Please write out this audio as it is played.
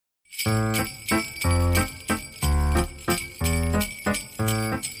And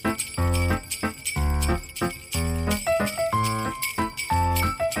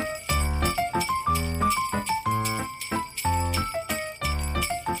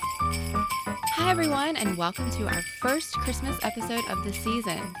welcome to our first Christmas episode of the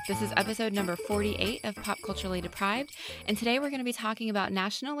season. This is episode number 48 of Pop Culturally Deprived, and today we're going to be talking about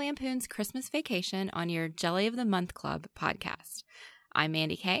National Lampoon's Christmas Vacation on your Jelly of the Month Club podcast. I'm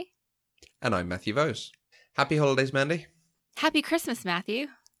Mandy Kay. And I'm Matthew Vose. Happy holidays, Mandy. Happy Christmas, Matthew.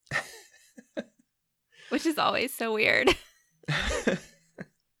 Which is always so weird.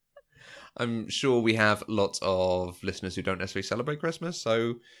 I'm sure we have lots of listeners who don't necessarily celebrate Christmas,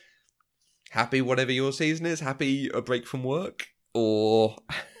 so happy whatever your season is. Happy a break from work, or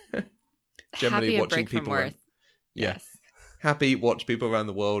generally happy watching a break people. From work. Yes. Happy watch people around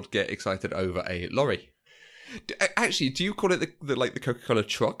the world get excited over a lorry. Actually, do you call it the Coca-Cola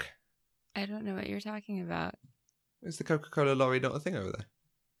truck? I don't know what you're talking about. Is the Coca-Cola lorry not a thing over there?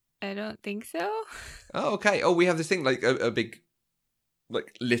 I don't think so. Oh, okay. Oh, we have this thing like a big,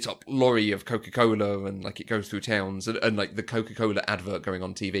 like lit up lorry of Coca-Cola, and like it goes through towns, and like the Coca-Cola advert going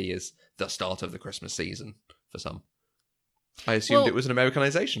on TV is the start of the Christmas season for some. I assumed it was an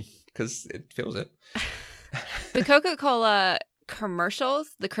Americanization because it feels it. The Coca-Cola commercials,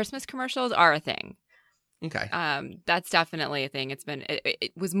 the Christmas commercials, are a thing. Okay. That's definitely a thing.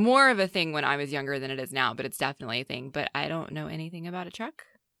 It was more of a thing when I was younger than it is now, but it's definitely a thing. But I don't know anything about a truck.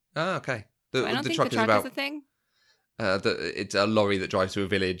 Ah, okay. I don't think the truck is a thing. It's a lorry that drives through a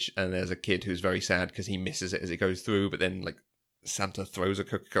village, and there's a kid who's very sad because he misses it as it goes through, but then like Santa throws a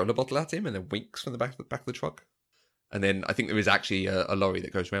Coca-Cola bottle at him and then winks from the back of the truck. And then I think there is actually a lorry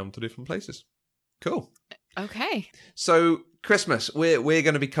that goes around to different places. Cool. Okay. So Christmas, we're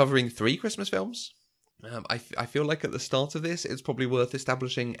going to be covering 3 Christmas films. I feel like at the start of this, it's probably worth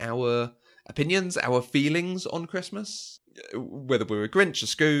establishing our opinions, our feelings on Christmas. Whether we're a Grinch,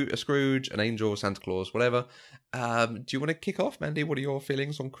 a Scrooge, an Angel, Santa Claus, whatever. Do you want to kick off, Mandy? What are your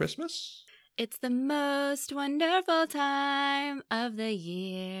feelings on Christmas? It's the most wonderful time of the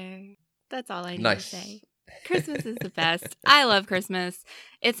year. That's all I need to say. Christmas is the best. I love Christmas.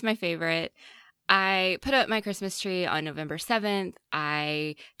 It's my favorite. I put up my Christmas tree on November 7th.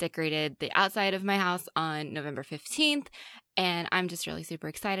 I decorated the outside of my house on November 15th. And I'm just really super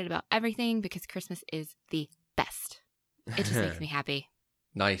excited about everything because Christmas is the best. It just makes me happy.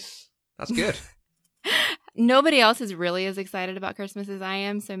 Nice. That's good. Nobody else is really as excited about Christmas as I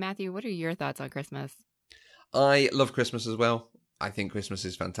am. So, Matthew, what are your thoughts on Christmas? I love Christmas as well. I think Christmas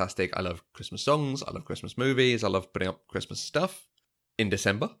is fantastic. I love Christmas songs. I love Christmas movies. I love putting up Christmas stuff in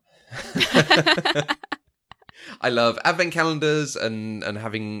December. I love advent calendars and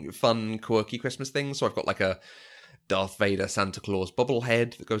having fun, quirky Christmas things. So I've got like a Darth Vader Santa Claus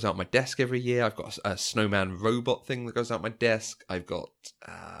bobblehead that goes out my desk every year. I've got a snowman robot thing that goes out my desk. I've got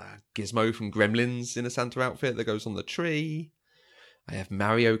Gizmo from Gremlins in a Santa outfit that goes on the tree. I have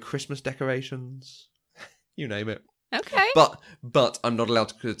Mario Christmas decorations. You name it. Okay. But I'm not allowed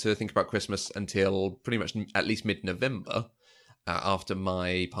to think about Christmas until pretty much at least mid-November after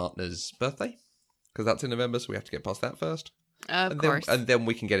my partner's birthday. Because that's in November, so we have to get past that first. Of course. And then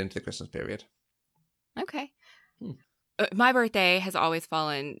we can get into the Christmas period. Okay. My birthday has always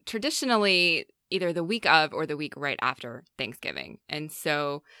fallen traditionally either the week of or the week right after Thanksgiving. And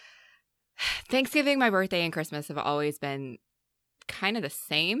so Thanksgiving, my birthday, and Christmas have always been kind of the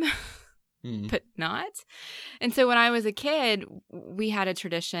same, but not. And so when I was a kid, we had a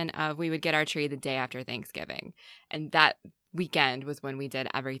tradition of we would get our tree the day after Thanksgiving. And that weekend was when we did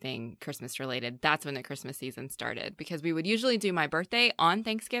everything Christmas related. That's when the Christmas season started because we would usually do my birthday on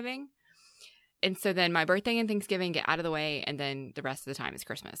Thanksgiving. And so then my birthday and Thanksgiving get out of the way, and then the rest of the time is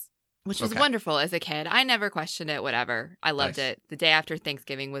Christmas, which was wonderful as a kid. I never questioned it, whatever. I loved it. The day after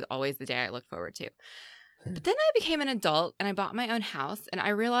Thanksgiving was always the day I looked forward to. But then I became an adult, and I bought my own house, and I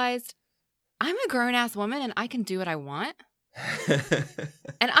realized I'm a grown-ass woman, and I can do what I want.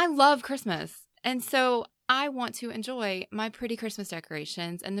 And I love Christmas. And so I want to enjoy my pretty Christmas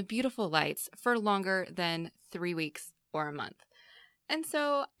decorations and the beautiful lights for longer than 3 weeks or a month. And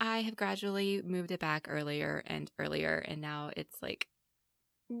so I have gradually moved it back earlier and earlier. And now it's like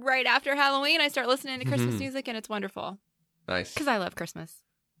right after Halloween, I start listening to Christmas music and it's wonderful. Nice. Because I love Christmas.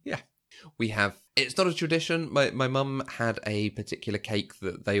 Yeah. We have, it's not a tradition. My mum had a particular cake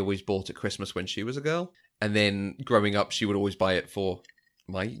that they always bought at Christmas when she was a girl. And then growing up, she would always buy it for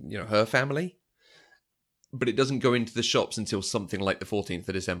her family. But it doesn't go into the shops until something like the 14th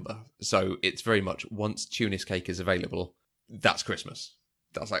of December. So it's very much once Tunis cake is available, that's Christmas.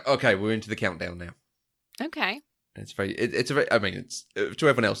 That's like, okay, we're into the countdown now. Okay. It's very. It's a very. I mean, it's to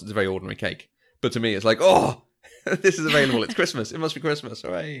everyone else, it's a very ordinary cake, but to me, it's like, oh, this is available. It's Christmas. It must be Christmas.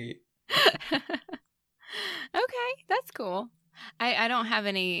 Hooray! Okay, that's cool. I don't have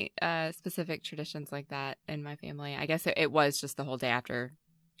any specific traditions like that in my family. I guess it was just the whole day after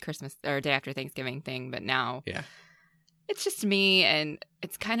Christmas or day after Thanksgiving thing, but now it's just me, and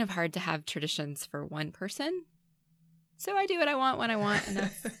it's kind of hard to have traditions for one person. So I do what I want when I want, and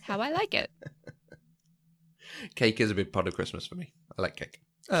that's how I like it. Cake is a big part of Christmas for me. I like cake.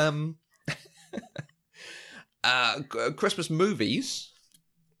 Christmas movies.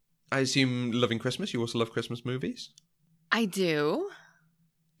 I assume loving Christmas. You also love Christmas movies? I do.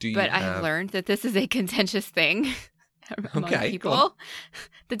 I have learned that this is a contentious thing among people.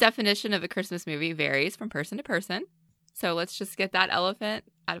 The definition of a Christmas movie varies from person to person. So let's just get that elephant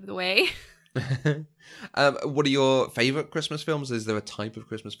out of the way. What are your favorite Christmas films? Is there a type of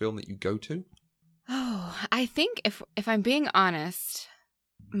Christmas film that you go to? Oh, I think if I'm being honest,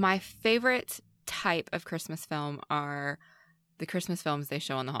 my favorite type of Christmas film are the Christmas films they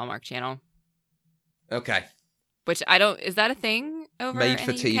show on the Hallmark Channel. Okay. Which I don't... Is that a thing over Made in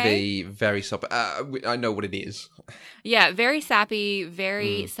for the TV, UK? very sappy. I know what it is. Yeah, very sappy,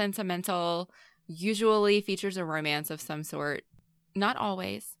 very sentimental, usually features a romance of some sort. Not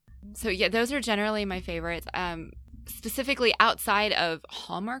always. So yeah, those are generally my favorites. Specifically outside of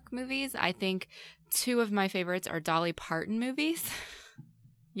Hallmark movies, I think two of my favorites are Dolly Parton movies.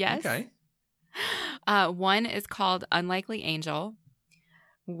 Yes. Okay. One is called Unlikely Angel,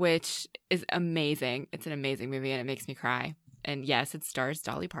 which is amazing. It's an amazing movie and it makes me cry. And yes, it stars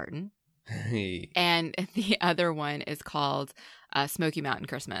Dolly Parton. And the other one is called Smoky Mountain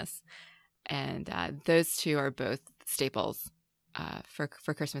Christmas. And those two are both staples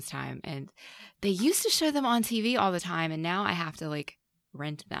for Christmas time. And they used to show them on TV all the time. And now I have to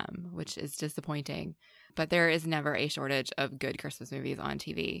rent them, which is disappointing. But there is never a shortage of good Christmas movies on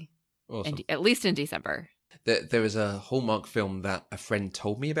TV. Awesome. At least in December. There was a Hallmark film that a friend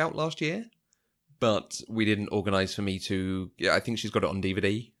told me about last year, but we didn't organise for me to... Yeah, I think she's got it on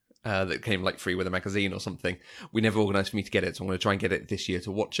DVD that came free with a magazine or something. We never organised for me to get it, so I'm going to try and get it this year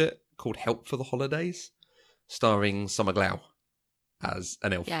to watch it, called Help for the Holidays, starring Summer Glau as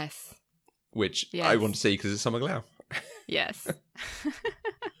an elf. Yes. Which I want to see because it's Summer Glau. Yes.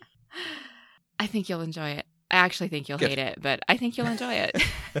 I think you'll enjoy it. I actually think you'll hate it, but I think you'll enjoy it.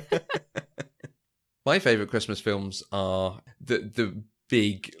 My favourite Christmas films are the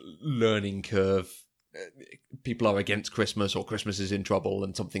big learning curve. People are against Christmas or Christmas is in trouble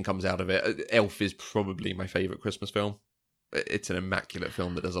and something comes out of it. Elf is probably my favourite Christmas film. It's an immaculate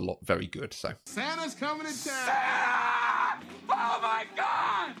film that does a lot very good. So Santa's coming to town. Santa! Oh my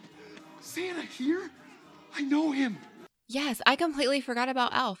God! Santa here? I know him. Yes, I completely forgot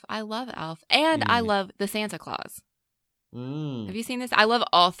about Elf. I love Elf. And I love The Santa Claus. Have you seen this? I love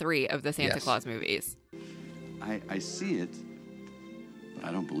all three of the Santa Claus movies. I see it, but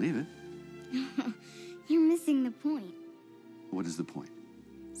I don't believe it. You're missing the point. What is the point?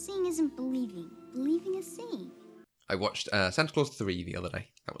 Seeing isn't believing. Believing is seeing. I watched Santa Claus 3 the other day.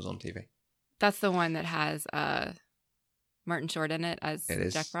 That was on TV. That's the one that has Martin Short in it as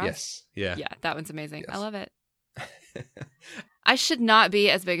Jack Frost? Yes. Yeah. Yeah, that one's amazing. Yes. I love it. I should not be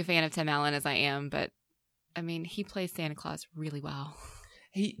as big a fan of Tim Allen as I am, but I mean, he plays Santa Claus really well.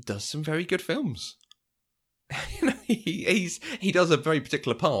 He does some very good films. He does a very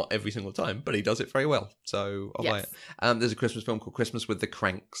particular part every single time, but he does it very well. So I'll buy it. There's a Christmas film called Christmas with the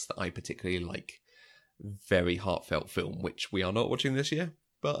Cranks that I particularly like. Very heartfelt film, which we are not watching this year,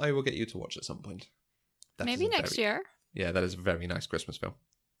 but I will get you to watch at some point. Maybe next year. Yeah, that is a very nice Christmas film.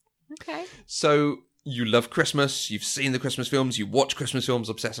 Okay. So you love Christmas, you've seen the Christmas films, you watch Christmas films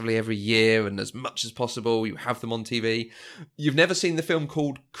obsessively every year, and as much as possible, you have them on TV. You've never seen the film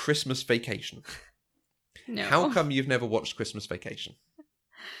called Christmas Vacation. No. How come you've never watched Christmas Vacation?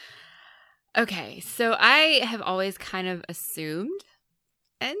 Okay, so I have always kind of assumed,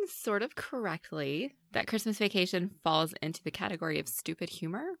 and sort of correctly, that Christmas Vacation falls into the category of stupid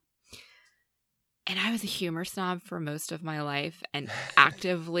humor. And I was a humor snob for most of my life and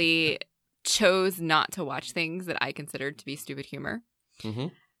actively chose not to watch things that I considered to be stupid humor.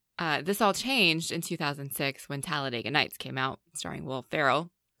 Mm-hmm. This all changed in 2006 when Talladega Nights came out, starring Will Ferrell.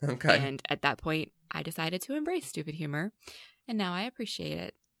 Okay. And at that point, I decided to embrace stupid humor, and now I appreciate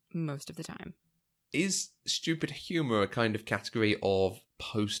it most of the time. Is stupid humor a kind of category of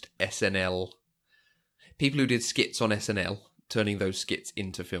post-SNL? People who did skits on SNL, turning those skits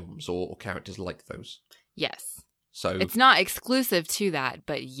into films or characters like those? Yes. So it's not exclusive to that,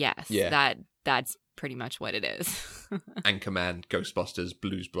 but yes, that's pretty much what it is. Anchorman, Ghostbusters,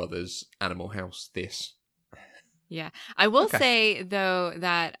 Blues Brothers, Animal House, this. Yeah. I will Okay. say, though,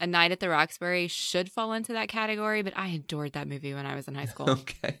 that A Night at the Roxbury should fall into that category, but I adored that movie when I was in high school.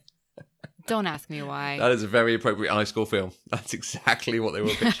 Okay. Don't ask me why. That is a very appropriate high school film. That's exactly what they were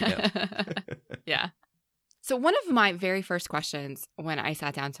pitching at. Yeah. So one of my very first questions when I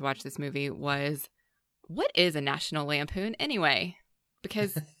sat down to watch this movie was, what is a National Lampoon anyway?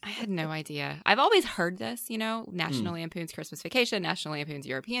 Because I had no idea. I've always heard this, National Lampoon's Christmas Vacation, National Lampoon's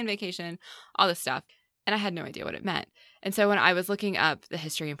European Vacation, all this stuff. And I had no idea what it meant. And so when I was looking up the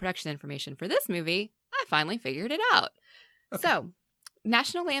history and production information for this movie, I finally figured it out. Okay. So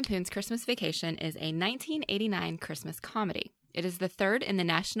National Lampoon's Christmas Vacation is a 1989 Christmas comedy. It is the third in the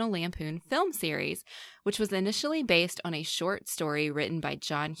National Lampoon film series, which was initially based on a short story written by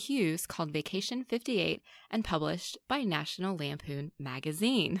John Hughes called Vacation 58 and published by National Lampoon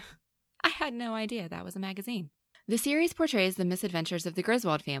magazine. I had no idea that was a magazine. The series portrays the misadventures of the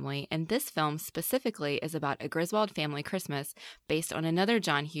Griswold family, and this film specifically is about a Griswold family Christmas based on another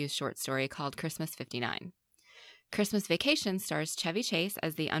John Hughes short story called Christmas 59. Christmas Vacation stars Chevy Chase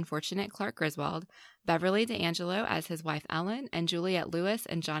as the unfortunate Clark Griswold, Beverly D'Angelo as his wife Ellen, and Juliette Lewis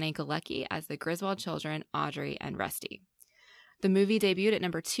and Johnny Galecki as the Griswold children Audrey and Rusty. The movie debuted at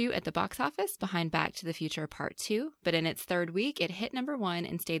number 2 at the box office behind Back to the Future Part 2, but in its third week it hit number 1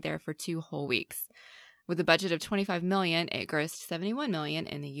 and stayed there for 2 whole weeks. With a budget of $25 million, it grossed $71 million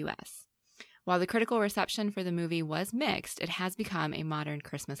in the U.S. While the critical reception for the movie was mixed, it has become a modern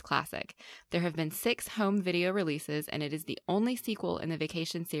Christmas classic. There have been 6 home video releases, and it is the only sequel in the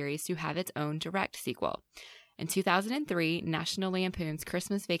Vacation series to have its own direct sequel. In 2003, National Lampoon's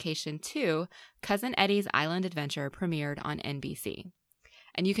Christmas Vacation 2, Cousin Eddie's Island Adventure, premiered on NBC.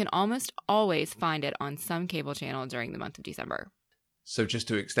 And you can almost always find it on some cable channel during the month of December. So just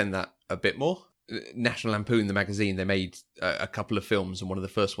to extend that a bit more, National Lampoon, the magazine, they made a couple of films, and one of the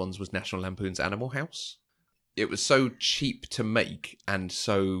first ones was National Lampoon's Animal House. It was so cheap to make and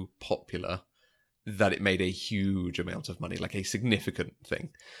so popular that it made a huge amount of money, like a significant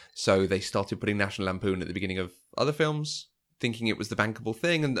thing. So they started putting National Lampoon at the beginning of other films, thinking it was the bankable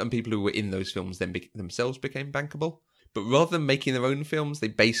thing, and people who were in those films then themselves became bankable. But rather than making their own films, they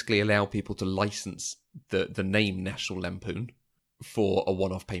basically allow people to license the name National Lampoon for a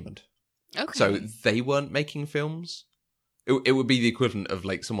one-off payment. Okay. So they weren't making films. It would be the equivalent of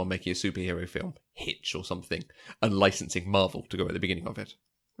like someone making a superhero film, Hitch or something, and licensing Marvel to go at the beginning of it.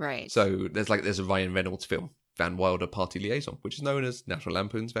 Right. So there's a Ryan Reynolds film, Van Wilder Party Liaison, which is known as National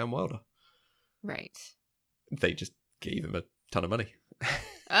Lampoon's Van Wilder. Right. They just gave him a ton of money.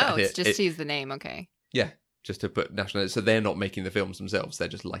 Oh, it's just to use the name. Okay. Yeah, just to put national. So they're not making the films themselves; they're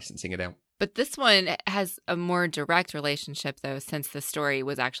just licensing it out. But this one has a more direct relationship, though, since the story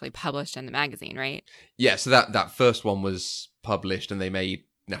was actually published in the magazine, right? Yeah, so that first one was published, and they made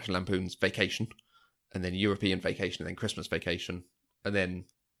National Lampoon's Vacation, and then European Vacation, and then Christmas Vacation, and then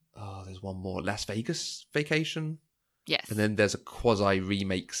there's one more, Las Vegas Vacation. Yes. And then there's a quasi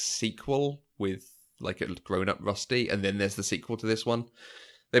remake sequel with like a grown up Rusty, and then there's the sequel to this one.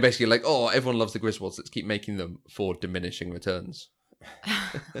 They basically like, everyone loves the Griswolds, let's keep making them for diminishing returns.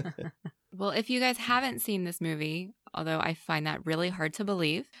 Well, if you guys haven't seen this movie, although I find that really hard to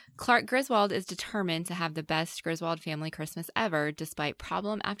believe, Clark Griswold is determined to have the best Griswold family Christmas ever, despite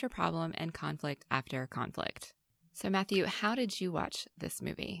problem after problem and conflict after conflict. So, Matthew, how did you watch this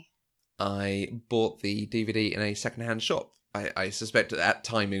movie? I bought the DVD in a secondhand shop. I suspect at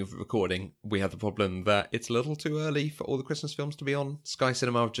timing of recording, we have the problem that it's a little too early for all the Christmas films to be on. Sky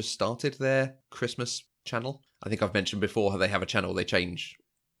Cinema have just started their Christmas channel. I think I've mentioned before how they have a channel they change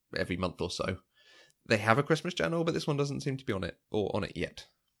every month or so. They have a Christmas channel, but this one doesn't seem to be on it yet.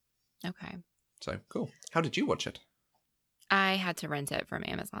 Okay. So, cool. How did you watch it? I had to rent it from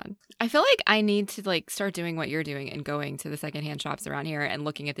Amazon. I feel like I need to start doing what you're doing and going to the secondhand shops around here and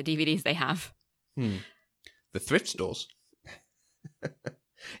looking at the DVDs they have. The thrift stores?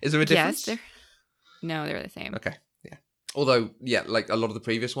 Is there a difference? Yes, they're the same. Okay, yeah. Although, yeah, like a lot of the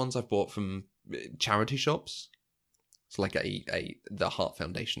previous ones I've bought from charity shops. It's like the Heart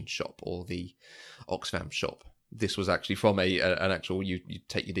Foundation shop or the Oxfam shop. This was actually from an actual, you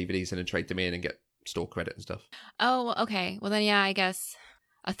take your DVDs in and trade them in and get store credit and stuff. Oh, okay. Well then, yeah, I guess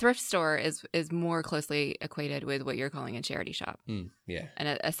a thrift store is more closely equated with what you're calling a charity shop. Yeah.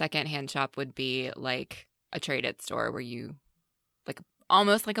 And a secondhand shop would be like a traded store where you, like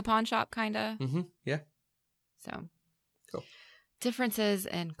almost like a pawn shop, kind of. Mm-hmm. Yeah. So. Cool. Differences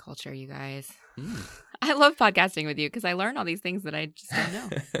in culture, you guys. I love podcasting with you because I learn all these things that I just don't know.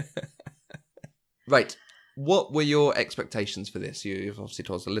 Right. What were your expectations for this? You've obviously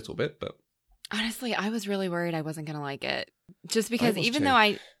told us a little bit, but... Honestly, I was really worried I wasn't going to like it. Just because I was even too. though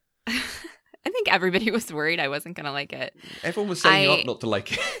I think think everybody was worried I wasn't going to like it. Everyone was saying you up not to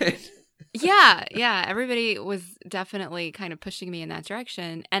like it. Yeah. Everybody was definitely kind of pushing me in that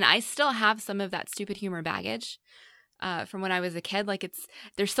direction. And I still have some of that stupid humor baggage from when I was a kid. Like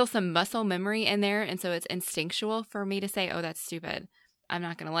there's still some muscle memory in there. And so it's instinctual for me to say, oh, that's stupid. I'm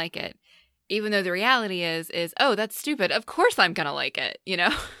not going to like it. Even though the reality is, oh, that's stupid. Of course I'm going to like it, you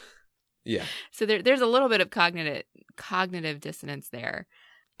know? Yeah. So there's a little bit of cognitive dissonance there.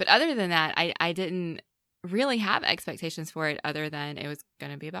 But other than that, I didn't really have expectations for it other than it was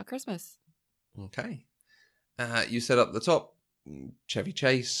going to be about Christmas. Okay. You said up the top, Chevy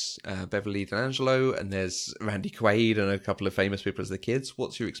Chase, Beverly D'Angelo, and there's Randy Quaid and a couple of famous people as the kids.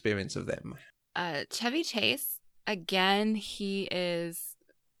 What's your experience of them? Chevy Chase, again, he is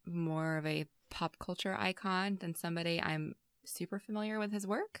more of a pop culture icon than somebody I'm super familiar with his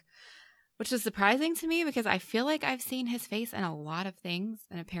work, which is surprising to me because I feel like I've seen his face in a lot of things,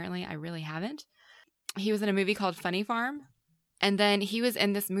 and apparently I really haven't. He was in a movie called Funny Farm, and then he was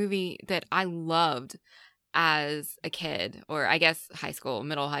in this movie that I loved as a kid, or I guess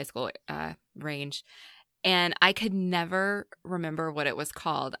middle high school range, and I could never remember what it was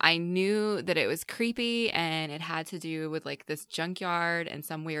called. I knew that it was creepy, and it had to do with like this junkyard and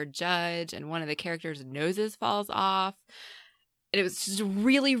some weird judge, and one of the characters' noses falls off. And it was just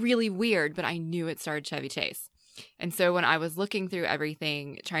really, really weird, but I knew it starred Chevy Chase. And so when I was looking through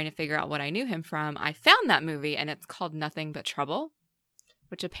everything, trying to figure out what I knew him from, I found that movie, and it's called Nothing But Trouble,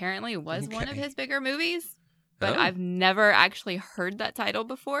 which apparently was one of his bigger movies, but I've never actually heard that title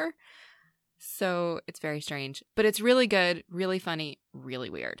before. So it's very strange, but it's really good, really funny, really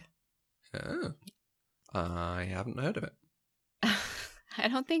weird. Oh, I haven't heard of it. I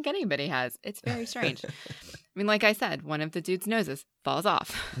don't think anybody has. It's very strange. I mean, like I said, one of the dude's noses falls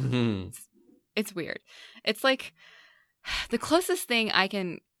off. It's weird. It's like the closest thing I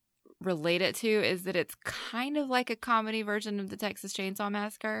can relate it to is that it's kind of like a comedy version of the Texas Chainsaw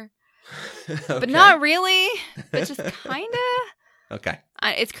Massacre. Okay. But not really. But just kind of. Okay.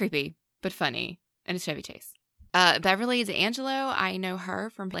 It's creepy, but funny. And it's Chevy Chase. Beverly D'Angelo, I know her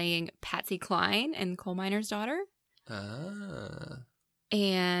from playing Patsy Cline in Coal Miner's Daughter.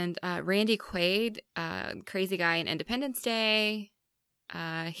 And Randy Quaid, crazy guy in Independence Day.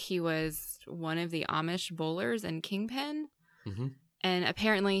 He was one of the Amish bowlers in Kingpin. Mm-hmm. And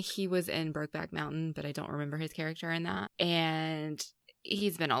apparently he was in Brokeback Mountain, but I don't remember his character in that. And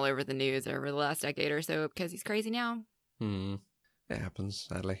he's been all over the news over the last decade or so because he's crazy now. It happens,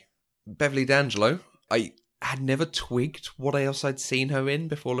 sadly. Beverly D'Angelo, I had never twigged what else I'd seen her in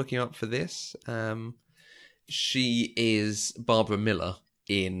before looking up for this. She is Barbara Miller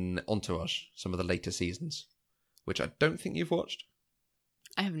in Entourage, some of the later seasons, which I don't think you've watched.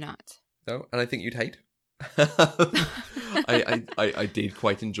 I have not. No, and I think you'd hate. I did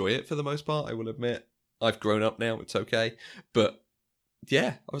quite enjoy it for the most part, I will admit. I've grown up now, it's okay. But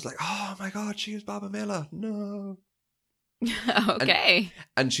yeah, I was like, oh my God, she was Barbara Miller. No. Okay.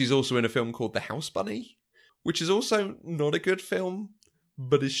 And she's also in a film called The House Bunny, which is also not a good film,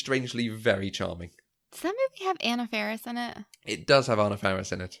 but is strangely very charming. Does that movie have Anna Faris in it? It does have Anna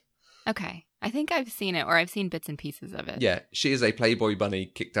Faris in it. Okay. I think I've seen it, or I've seen bits and pieces of it. Yeah, she is a Playboy bunny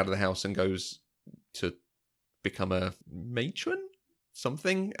kicked out of the house and goes to become a matron?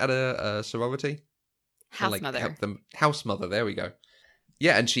 Something at a sorority? House mother. House mother, there we go.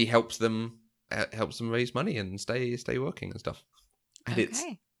 Yeah, and she helps them raise money and stay working and stuff. And It's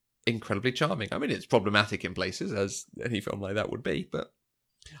incredibly charming. I mean, it's problematic in places, as any film like that would be, but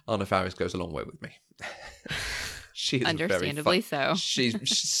Anna Faris goes a long way with me. She is understandably so.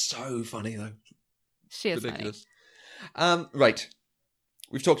 She's so funny though. She is ridiculous. Funny. Right.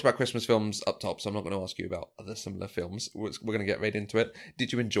 We've talked about Christmas films up top, so I'm not going to ask you about other similar films. We're going to get right into it.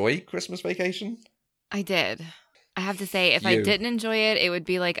 Did you enjoy Christmas Vacation? I did. I have to say, if I didn't enjoy it, it would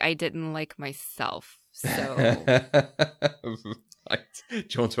be like I didn't like myself. So, right. Do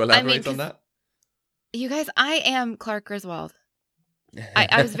you want to elaborate on that? You guys, I am Clark Griswold.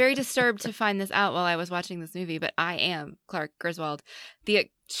 I was very disturbed to find this out while I was watching this movie, but I am Clark Griswold. The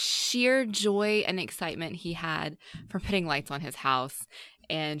sheer joy and excitement he had from putting lights on his house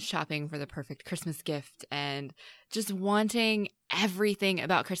and shopping for the perfect Christmas gift and just wanting everything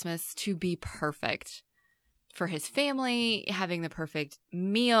about Christmas to be perfect for his family, having the perfect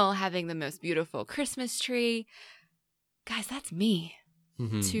meal, having the most beautiful Christmas tree. Guys, that's me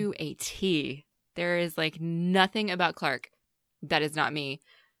to a T. There is like nothing about Clark that is not me,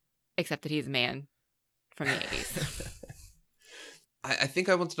 except that he's a man from the 80s. I think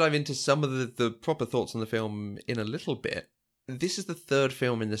I want to dive into some of the proper thoughts on the film in a little bit. This is the third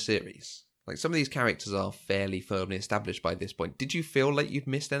film in the series. Like, some of these characters are fairly firmly established by this point. Did you feel like you'd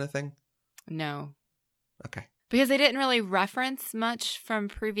missed anything? No. Okay. Because they didn't really reference much from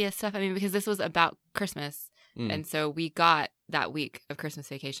previous stuff. I mean, because this was about Christmas. And so we got that week of Christmas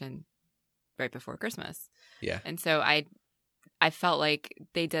Vacation right before Christmas. Yeah. And so I felt like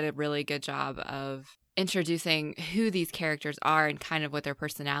they did a really good job of introducing who these characters are and kind of what their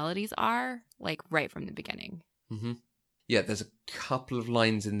personalities are, like right from the beginning. Mm-hmm. Yeah, there's a couple of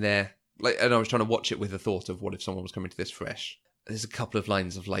lines in there. And I was trying to watch it with the thought of what if someone was coming to this fresh. There's a couple of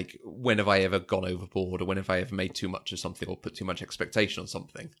lines of like, when have I ever gone overboard, or when have I ever made too much of something or put too much expectation on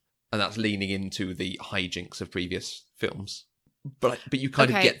something? And that's leaning into the hijinks of previous films. But you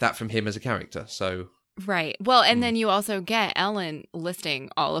kind of get that from him as a character, so... Right. Well, and then you also get Ellen listing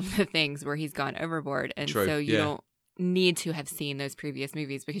all of the things where he's gone overboard. And so you don't need to have seen those previous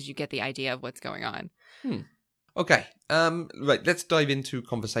movies because you get the idea of what's going on. Okay. Right, let's dive into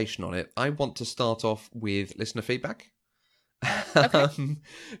conversation on it. I want to start off with listener feedback. Okay.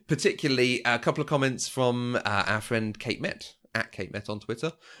 Particularly a couple of comments from our friend Kate Met, at Kate Met on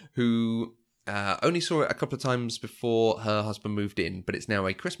Twitter, who only saw it a couple of times before her husband moved in, but it's now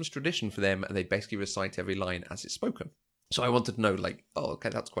a Christmas tradition for them, and they basically recite every line as it's spoken. So I wanted to know, like, oh, okay,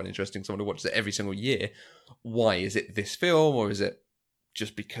 that's quite interesting. Someone who watches it every single year. Why? Is it this film, or is it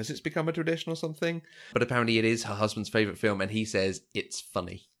just because it's become a tradition or something? But apparently it is her husband's favourite film, and he says it's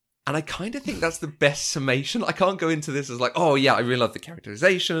funny. And I kind of think that's the best summation. I can't go into this as like, oh yeah, I really love the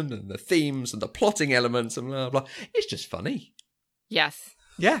characterization and the themes and the plotting elements and blah, blah. It's just funny. Yes.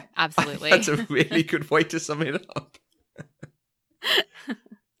 Yeah. Absolutely. That's a really good way to sum it up.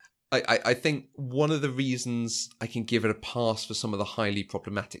 I think one of the reasons I can give it a pass for some of the highly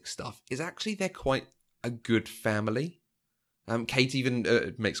problematic stuff is actually they're quite a good family. Kate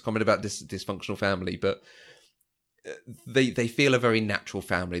even makes comment about this dysfunctional family, but they feel a very natural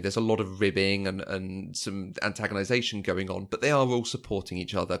family. There's a lot of ribbing and some antagonization going on, but they are all supporting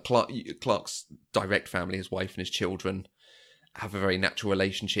each other. Clark's direct family, his wife and his children, have a very natural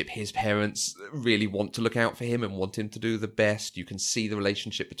relationship. His parents really want to look out for him and want him to do the best. You can see the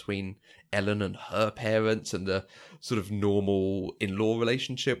relationship between Ellen and her parents and the sort of normal in-law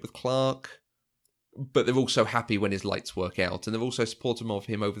relationship with Clark. But they're also happy when his lights work out, and they're also supportive of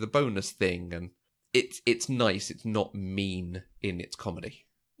him over the bonus thing, and it's nice. It's not mean in its comedy.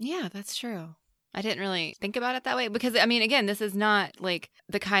 Yeah, that's true. I didn't really think about it that way because, I mean, again, this is not like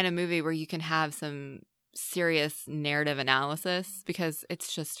the kind of movie where you can have some serious narrative analysis because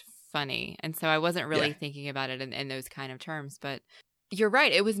it's just funny. And so I wasn't really thinking about it in those kind of terms. But you're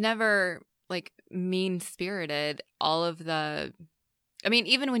right. It was never like mean-spirited. All of the... I mean,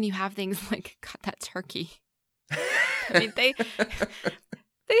 even when you have things like, God, that turkey. I mean, they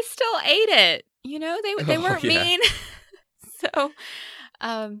still ate it. You know, they weren't mean. So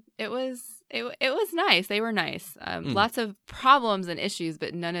it was nice. They were nice. Lots of problems and issues,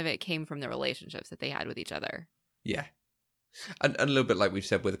 but none of it came from the relationships that they had with each other. Yeah. And a little bit like we've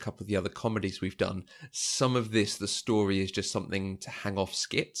said with a couple of the other comedies we've done, some of this, the story is just something to hang off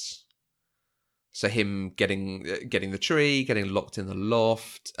skits. So him getting the tree, getting locked in the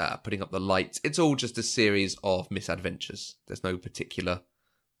loft, putting up the lights, it's all just a series of misadventures. There's no particular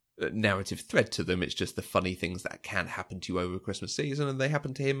narrative thread to them. It's just the funny things that can happen to you over Christmas season, and they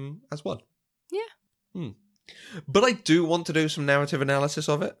happen to him as well. Yeah. But I do want to do some narrative analysis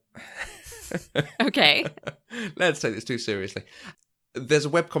of it. Okay. Let's take this too seriously. There's a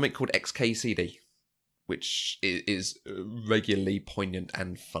webcomic called XKCD, which is regularly poignant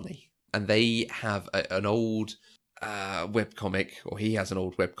and funny. And they have an old webcomic, or he has an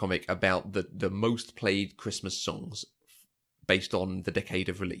old webcomic about the most played Christmas songs based on the decade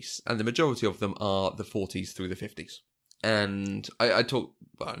of release. And the majority of them are the 40s through the 50s. And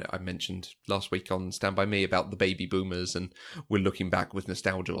I mentioned last week on Stand By Me about the baby boomers, and we're looking back with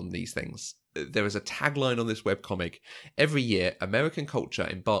nostalgia on these things. There is a tagline on this webcomic: every year, American culture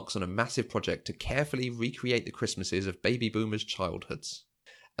embarks on a massive project to carefully recreate the Christmases of baby boomers' childhoods.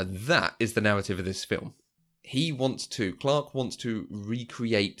 And that is the narrative of this film. Clark wants to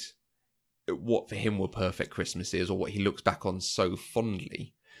recreate what for him were perfect Christmases, or what he looks back on so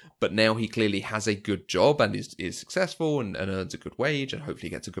fondly. But now he clearly has a good job and is successful and earns a good wage, and hopefully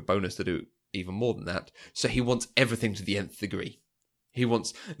gets a good bonus to do even more than that. So he wants everything to the nth degree. He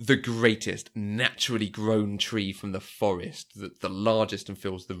wants the greatest naturally grown tree from the forest, the largest and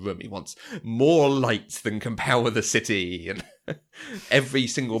fills the room. He wants more lights than can power the city, and every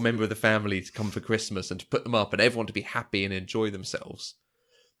single member of the family to come for Christmas and to put them up, and everyone to be happy and enjoy themselves.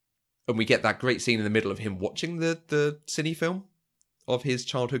 And we get that great scene in the middle of him watching the cine film of his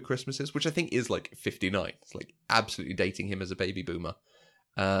childhood Christmases, which I think is like 59. It's like absolutely dating him as a baby boomer.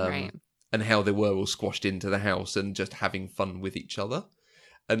 Right. And how they were all squashed into the house and just having fun with each other.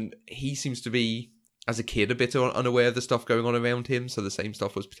 And he seems to be, as a kid, a bit unaware of the stuff going on around him, so the same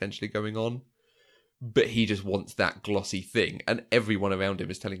stuff was potentially going on. But he just wants that glossy thing, and everyone around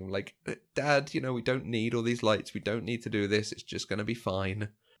him is telling him, like, Dad, we don't need all these lights, we don't need to do this, it's just going to be fine.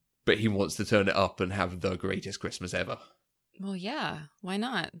 But he wants to turn it up and have the greatest Christmas ever. Well, yeah, why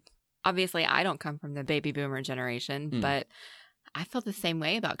not? Obviously, I don't come from the baby boomer generation, but I feel the same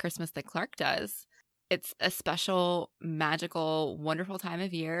way about Christmas that Clark does. It's a special, magical, wonderful time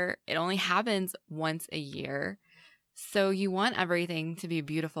of year. It only happens once a year. So you want everything to be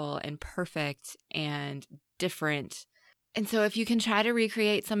beautiful and perfect and different. And so if you can try to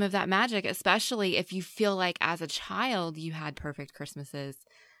recreate some of that magic, especially if you feel like as a child you had perfect Christmases,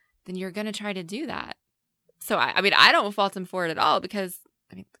 then you're going to try to do that. So, I mean, I don't fault him for it at all because,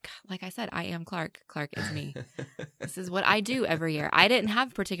 I mean, like I said, I am Clark. Clark is me. This is what I do every year. I didn't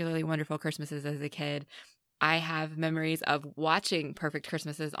have particularly wonderful Christmases as a kid. I have memories of watching perfect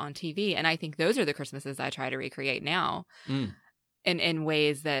Christmases on TV, and I think those are the Christmases I try to recreate now in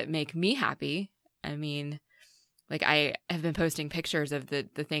ways that make me happy. I mean, like I have been posting pictures of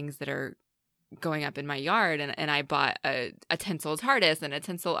the things that are going up in my yard, and I bought a tinsel TARDIS and a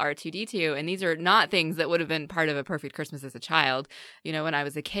tinsel R2-D2, and these are not things that would have been part of a perfect Christmas as a child. When I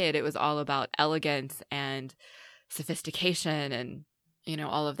was a kid, it was all about elegance and sophistication and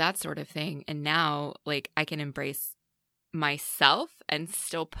all of that sort of thing. And now, like, I can embrace myself and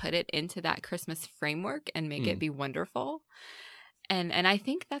still put it into that Christmas framework and make it be wonderful. And I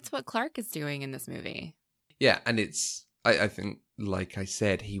think that's what Clark is doing in this movie. Yeah, and I think, like I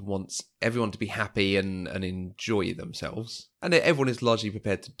said, he wants everyone to be happy and enjoy themselves. And everyone is largely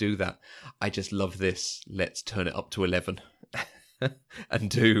prepared to do that. I just love this. Let's turn it up to 11 and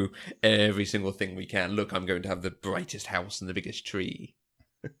do every single thing we can. Look, I'm going to have the brightest house and the biggest tree.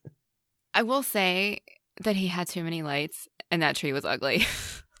 I will say that he had too many lights and that tree was ugly.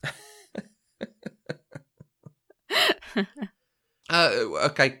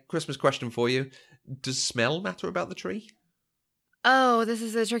 Okay, Christmas question for you. Does smell matter about the tree? Oh, this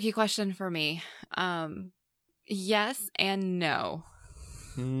is a tricky question for me. Yes and no.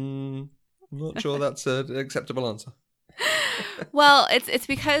 Not sure that's an acceptable answer. Well, it's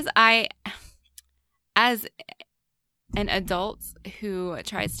because I, as an adult who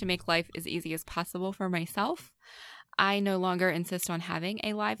tries to make life as easy as possible for myself, I no longer insist on having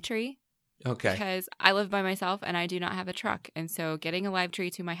a live tree. Okay. Because I live by myself and I do not have a truck. And so getting a live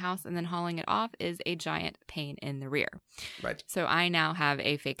tree to my house and then hauling it off is a giant pain in the rear. Right. So I now have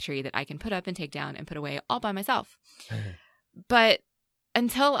a fake tree that I can put up and take down and put away all by myself. But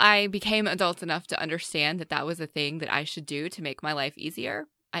until I became adult enough to understand that that was a thing that I should do to make my life easier,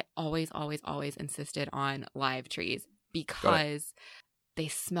 I always insisted on live trees because they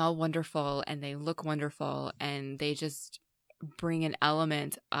smell wonderful and they look wonderful and they just bring an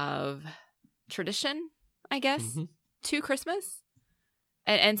element of tradition, I guess, to Christmas.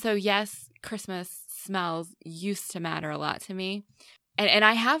 And so, yes, Christmas smells used to matter a lot to me. And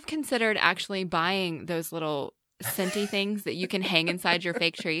I have considered actually buying those little scenty things that you can hang inside your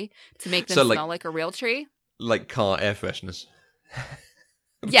fake tree to make them smell like a real tree. Like car air fresheners.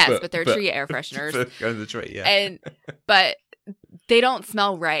 Yes, but they're tree air fresheners. Go to the tree, yeah. But they don't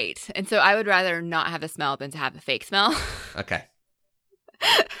smell right. And so I would rather not have a smell than to have a fake smell. Okay.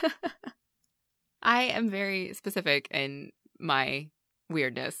 I am very specific in my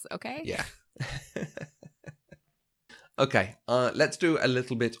weirdness, okay? Yeah. Okay, let's do a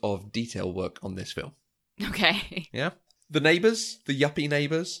little bit of detail work on this film. Okay. Yeah? The neighbours, the yuppie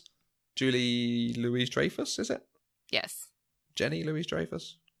neighbours, Julie Louis-Dreyfus, is it? Yes. Jenny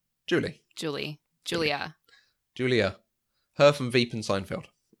Louis-Dreyfus? Julia. Her from Veep and Seinfeld.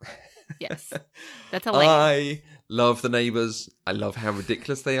 Yes. That's a lane. I love the neighbours. I love how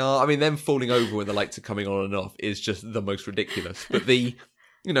ridiculous they are. I mean, them falling over when the lights are coming on and off is just the most ridiculous. But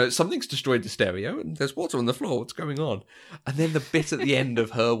something's destroyed the stereo and there's water on the floor. What's going on? And then the bit at the end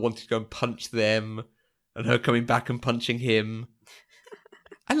of her wanting to go and punch them and her coming back and punching him.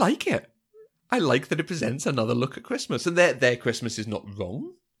 I like it. I like that it presents another look at Christmas. And their Christmas is not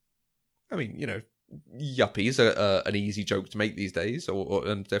wrong. I mean, yuppies are an easy joke to make these days,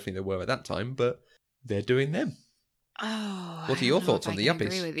 and definitely they were at that time, but they're doing them. Oh, what are your thoughts on the yuppies? I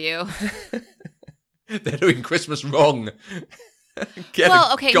agree with you. They're doing Christmas wrong. Get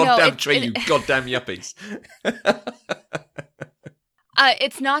a goddamn tree, you goddamn yuppies.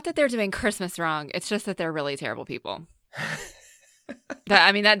 It's not that they're doing Christmas wrong. It's just that they're really terrible people.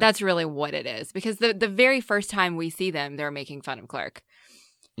 That's really what it is. Because the very first time we see them, they're making fun of Clark.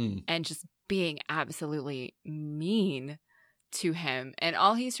 And just being absolutely mean to him. And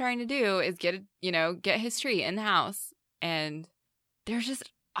all he's trying to do is get his tree in the house. And they're just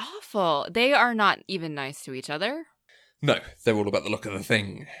awful. They are not even nice to each other. No, they're all about the look of the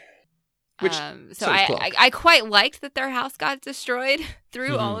thing. Which, So is I Clark. I quite liked that their house got destroyed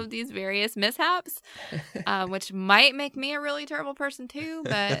through all of these various mishaps, which might make me a really terrible person too,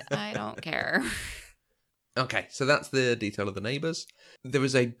 but I don't care. Okay, so that's the detail of the neighbours. There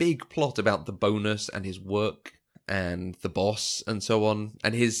was a big plot about the bonus and his work and the boss and so on,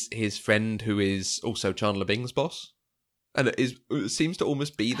 and his friend who is also Chandler Bing's boss, and it seems to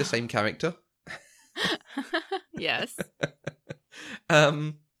almost be the same character. Yes.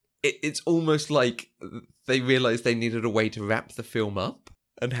 It's almost like they realised they needed a way to wrap the film up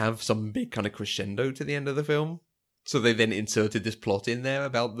and have some big kind of crescendo to the end of the film. So they then inserted this plot in there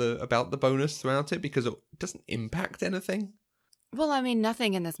about the bonus throughout it because it doesn't impact anything. Well, I mean,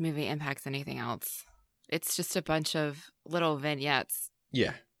 nothing in this movie impacts anything else. It's just a bunch of little vignettes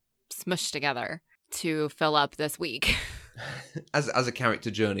Yeah. smushed together to fill up this week. As a character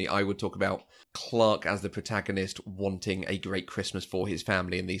journey, I would talk about Clark as the protagonist wanting a great Christmas for his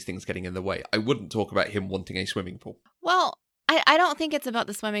family and these things getting in the way. I wouldn't talk about him wanting a swimming pool. Well, I don't think it's about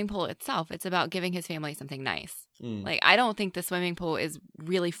the swimming pool itself. It's about giving his family something nice. Like, I don't think the swimming pool is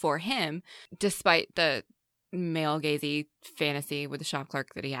really for him, despite the male-gazy fantasy with the shop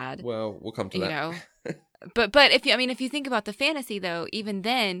clerk that he had. Well, we'll come to You that. know? But if you think about the fantasy, though, even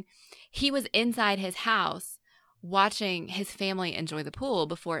then, he was inside his house watching his family enjoy the pool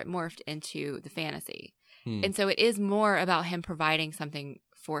before it morphed into the fantasy. And so it is more about him providing something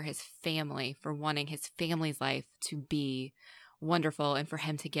for his family, for wanting his family's life to be wonderful and for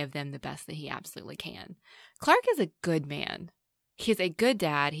him to give them the best that he absolutely can. Clark is a good man. He is a good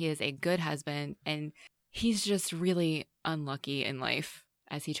dad. He is a good husband. And he's just really unlucky in life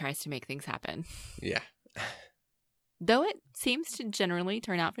as he tries to make things happen. Yeah. Though it seems to generally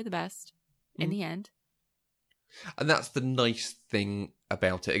turn out for the best in the end. And that's the nice thing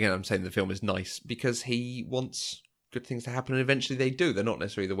about it. Again, I'm saying the film is nice because he wants good things to happen, and eventually they do. They're not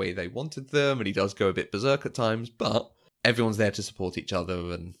necessarily the way they wanted them, and he does go a bit berserk at times, but everyone's there to support each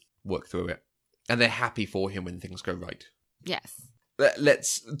other and work through it. And they're happy for him when things go right. Yes.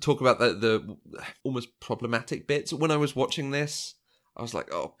 Let's talk about the almost problematic bits. When I was watching this, I was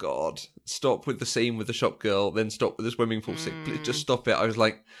like, oh God, stop with the scene with the shop girl, then stop with the swimming pool scene. Please just stop it. I was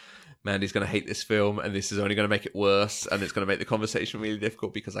like, Mandy's going to hate this film, and this is only going to make it worse, and it's going to make the conversation really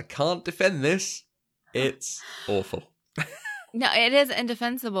difficult because I can't defend this. It's awful. No, it is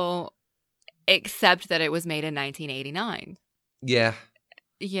indefensible, except that it was made in 1989. Yeah.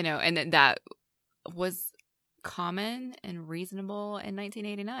 And that was common and reasonable in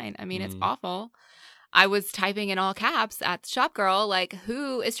 1989. I mean, it's awful. I was typing in all caps at Shop Girl, like,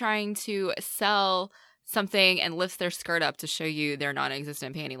 who is trying to sell something and lifts their skirt up to show you their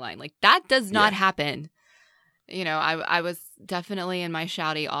non-existent panty line? Like, that does not happen. I was definitely in my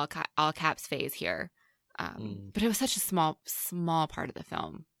shouty all caps phase here. But it was such a small part of the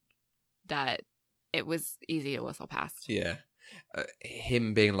film that it was easy to whistle past. Yeah.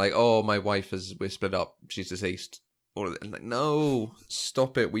 Him being like, oh, my wife we're split up, she's deceased. Or like, no,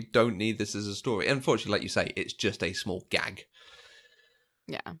 stop it. We don't need this as a story. Unfortunately, like you say, it's just a small gag.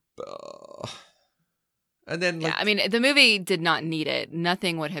 Yeah. And then, like, yeah, I mean, the movie did not need it.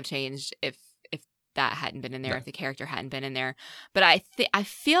 Nothing would have changed if that hadn't been in there, No. if the character hadn't been in there. But I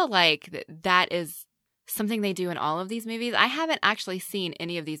feel like that is something they do in all of these movies. I haven't actually seen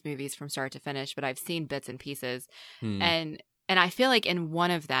any of these movies from start to finish, but I've seen bits and pieces. And I feel like in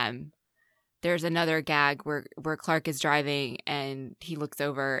one of them, there's another gag where Clark is driving and he looks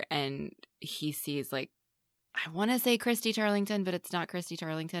over and he sees, like, I want to say Christy Turlington, but it's not Christy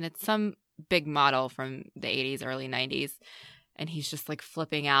Turlington. It's some big model from the 80s, early 90s. And he's just like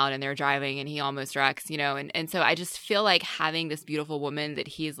flipping out and they're driving and he almost wrecks, And so I just feel like having this beautiful woman that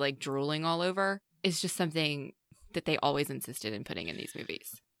he's like drooling all over is just something that they always insisted in putting in these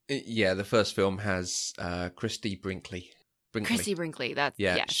movies. Yeah, the first film has Christy Brinkley. Christy Brinkley, that's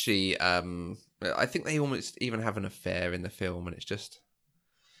Yeah, yes. she, I think they almost even have an affair in the film, and it's just,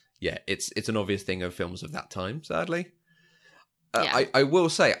 yeah, it's an obvious thing of films of that time, sadly. Yeah. I will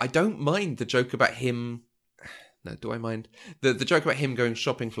say, I don't mind the joke about him, no, do I mind? The joke about him going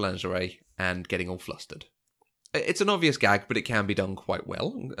shopping for lingerie and getting all flustered. It's an obvious gag, but it can be done quite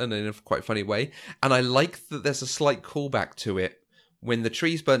well, and in a quite funny way. And I like that there's a slight callback to it. When the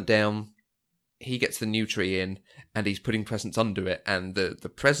tree's burnt down, he gets the new tree in, and he's putting presents under it, and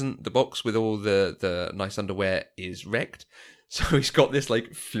the box with all the nice underwear is wrecked. So he's got this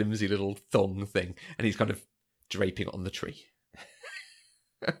like flimsy little thong thing, and he's kind of draping it on the tree.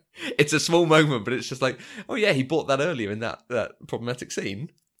 It's a small moment, but it's just like, oh yeah, he bought that earlier in that problematic scene.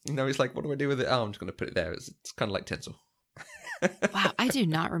 It's like, what do I do with it? Oh, I'm just going to put it there. It's kind of like tinsel. Wow, I do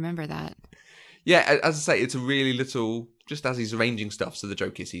not remember that. Yeah, as I say, it's a really little, just as he's arranging stuff, so the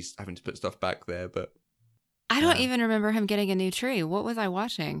joke is he's having to put stuff back there, but... I don't even remember him getting a new tree. What was I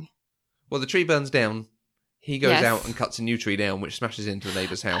watching? Well, the tree burns down, he goes Yes. out and cuts a new tree down, which smashes into the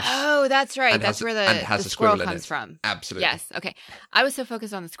neighbour's house. Oh, that's right. And That's has- where and has the a squirrel squirrel in comes it. from. Absolutely. Yes, okay. I was so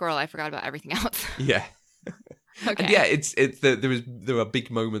focused on the squirrel, I forgot about everything else. Yeah. Okay. And yeah, there are big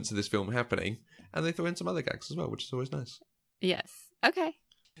moments of this film happening, and they throw in some other gags as well, which is always nice. Yes. Okay.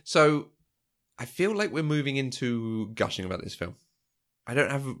 So, I feel like we're moving into gushing about this film. I don't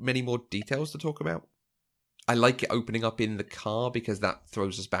have many more details to talk about. I like it opening up in the car because that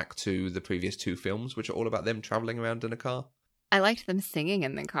throws us back to the previous two films, which are all about them traveling around in a car. I liked them singing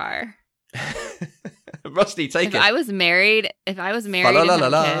in the car. Rusty, take If it. I was married and had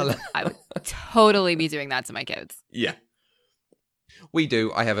Fa-la-la-la-la. kids, I would totally be doing that to my kids. Yeah. We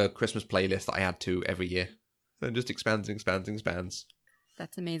do. I have a Christmas playlist that I add to every year. And just expands and expands and expands.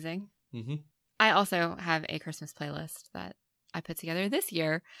 That's amazing. Mm-hmm. I also have a Christmas playlist that I put together this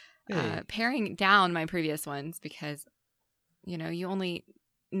year, paring down my previous ones because, you only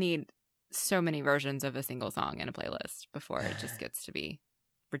need so many versions of a single song in a playlist before it just gets to be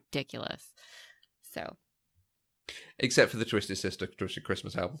ridiculous. So, Except for the Twisted Sister Twisted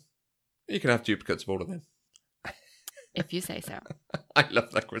Christmas album. You can have duplicates of all of them. if you say so. I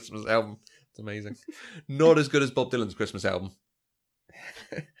love that Christmas album. It's amazing. Not as good as Bob Dylan's Christmas album.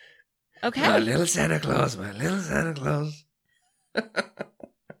 Okay. My little Santa Claus, my little Santa Claus.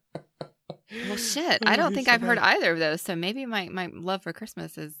 Well, shit. I don't think I've heard either of those. So maybe my love for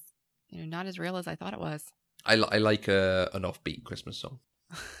Christmas is, not as real as I thought it was. I like an offbeat Christmas song.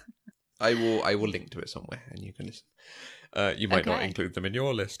 I will link to it somewhere, and you can listen. You might not Okay. include them in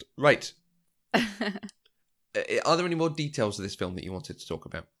your list, right? Are there any more details of this film that you wanted to talk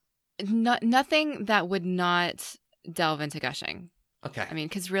about? Nothing that would not delve into gushing. Okay. I mean,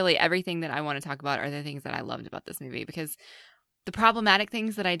 because really everything that I want to talk about are the things that I loved about this movie, because the problematic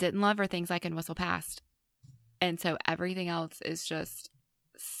things that I didn't love are things I can whistle past. And so everything else is just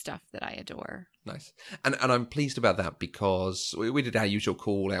stuff that I adore. Nice. And I'm pleased about that because we did our usual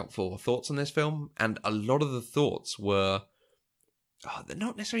call out for thoughts on this film, and a lot of the thoughts were, they're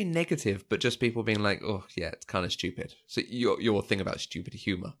not necessarily negative, but just people being like, oh, yeah, it's kind of stupid. So your thing about stupid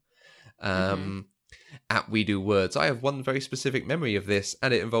humour. At We Do Words, I have one very specific memory of this,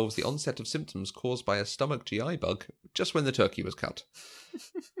 and it involves the onset of symptoms caused by a stomach GI bug just when the turkey was cut.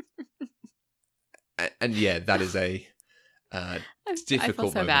 and yeah, that is a difficult I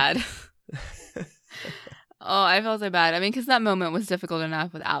feel so moment. bad. Oh, I feel so bad. I mean, because that moment was difficult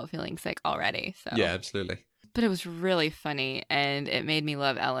enough without feeling sick already. So Yeah, absolutely. But it was really funny, and it made me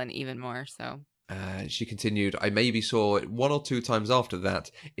love Ellen even more. So She continued, I maybe saw it one or two times after that.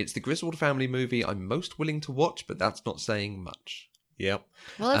 It's the Griswold family movie I'm most willing to watch, but that's not saying much. Yep.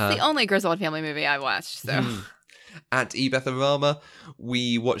 well, it's the only Griswold family movie I watched. So At Ebetharama,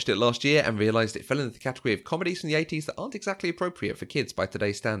 we watched it last year and realised it fell into the category of comedies from the 80s that aren't exactly appropriate for kids by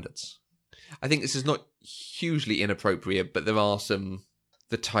today's standards. I think this is not hugely inappropriate, but there are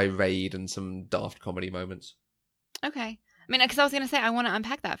the tirade and some daft comedy moments. Okay. I mean, because I was going to say, I want to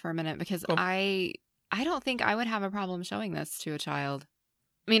unpack that for a minute because Cool. I don't think I would have a problem showing this to a child.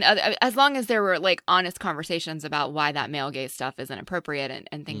 I mean, as long as there were like honest conversations about why that male gaze stuff isn't appropriate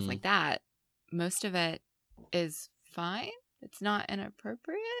and things like that, most of it is fine. It's not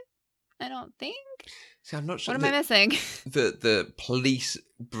inappropriate, I don't think. See, I'm not sure. What am I missing? The police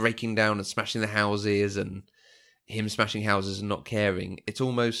breaking down and smashing the houses and him smashing houses and not caring, it's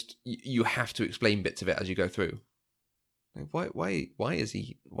almost, you have to explain bits of it as you go through. Like, why is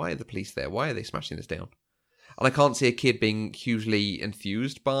he? Why are the police there? Why are they smashing this down? And I can't see a kid being hugely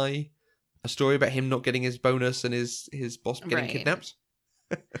enthused by a story about him not getting his bonus and his boss getting Right. kidnapped.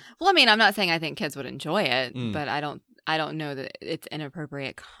 Well, I mean, I'm not saying I think kids would enjoy it, but I don't know that it's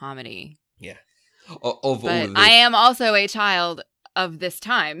inappropriate comedy. Yeah. Of all But of the, I am also a child of this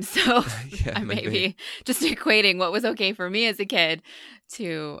time, so Yeah, I may be just equating what was okay for me as a kid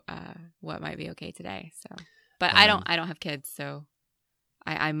to what might be okay today. So, but I don't have kids, so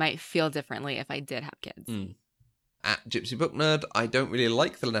I might feel differently if I did have kids. At Gypsy Book Nerd, I don't really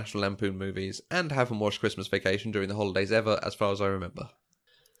like the National Lampoon movies and haven't watched Christmas Vacation during the holidays ever, as far as I remember.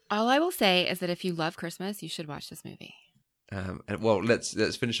 All I will say is that if you love Christmas, you should watch this movie.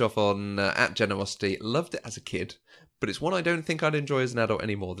 Let's finish off on At Generosity. Loved it as a kid, but it's one I don't think I'd enjoy as an adult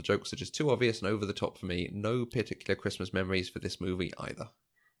anymore. The jokes are just too obvious and over the top for me. No particular Christmas memories for this movie either.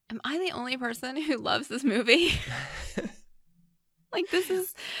 Am I the only person who loves this movie? Like, this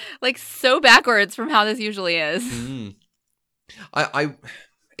is like so backwards from how this usually is.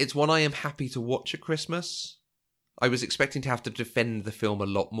 It's one I am happy to watch at Christmas. I was expecting to have to defend the film a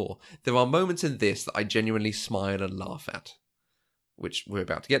lot more. There are moments in this that I genuinely smile and laugh at, which we're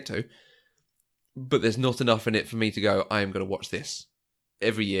about to get to. But there's not enough in it for me to go, I am going to watch this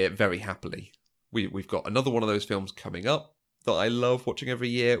every year very happily. We've got another one of those films coming up that I love watching every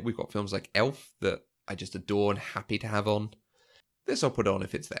year. We've got films like Elf that I just adore and happy to have on. This I'll put on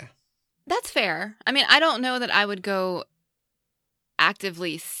if it's there. That's fair. I mean, I don't know that I would go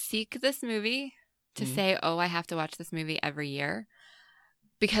actively seek this movie to say, oh, I have to watch this movie every year,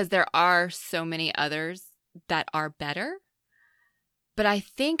 because there are so many others that are better. But I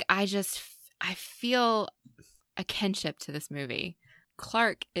think I feel a kinship to this movie.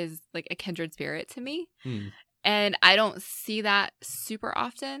 Clark is like a kindred spirit to me. And I don't see that super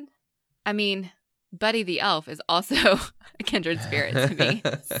often. I mean, Buddy the Elf is also a kindred spirit to me.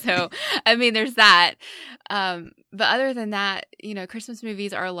 So, I mean, there's that. But other than that, you know, Christmas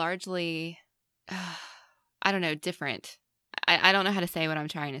movies are largely, I don't know, different. I don't know how to say what I'm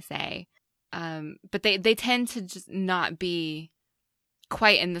trying to say. But they tend to just not be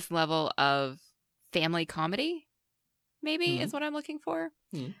quite in this level of family comedy, maybe, is what I'm looking for.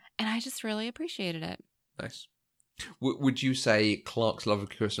 And I just really appreciated it. Nice. Would you say Clark's love of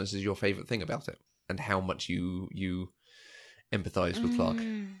Christmas is your favourite thing about it? And how much you empathise with Clark?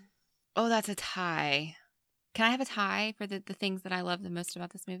 Oh, that's a tie. Can I have a tie for the things that I love the most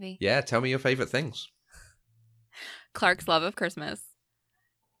about this movie? Yeah, tell me your favourite things. Clark's love of Christmas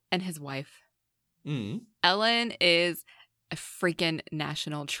and his wife. Ellen is a freaking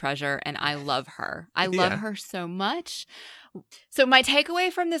national treasure, and I love her. I love her so much. So my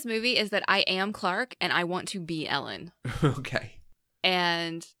takeaway from this movie is that I am Clark and I want to be Ellen. Okay.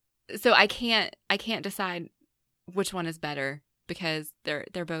 And so I can't decide which one is better, because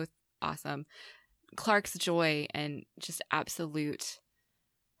they're both awesome. Clark's joy and just absolute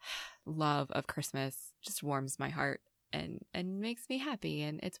love of Christmas just warms my heart and makes me happy,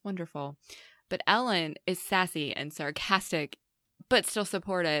 and it's wonderful. But Ellen is sassy and sarcastic, but still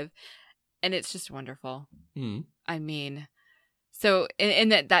supportive, and it's just wonderful. I mean, so in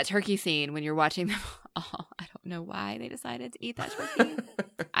that turkey scene when you're watching them all, I don't know why they decided to eat that turkey.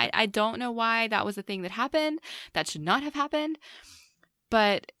 I don't know why that was a thing that happened. That should not have happened.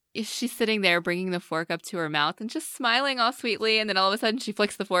 But she's sitting there bringing the fork up to her mouth and just smiling all sweetly, and then all of a sudden she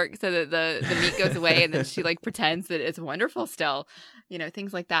flicks the fork so that the meat goes away, and then she like pretends that it's wonderful still. You know,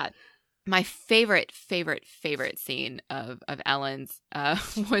 things like that. My favorite scene of Ellen's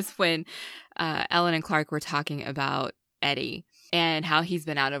was when Ellen and Clark were talking about Eddie and how he's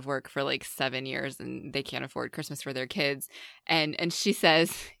been out of work for like 7 years and they can't afford Christmas for their kids. And she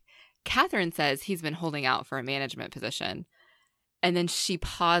says, Catherine says he's been holding out for a management position. And then she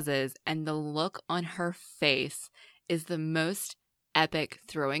pauses, and the look on her face is the most epic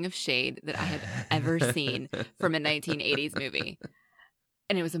throwing of shade that I have ever seen from a 1980s movie.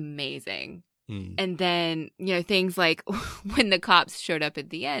 And it was amazing. And then, you know, things like when the cops showed up at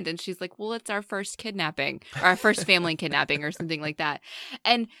the end and she's like, well, it's our first kidnapping, or our first family kidnapping, or something like that.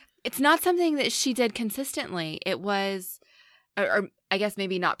 And it's not something that she did consistently. It was, or I guess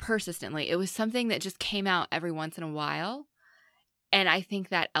maybe not persistently. It was something that just came out every once in a while. And I think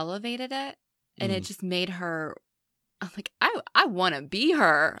that elevated it. And it just made her, I'm like, I want to be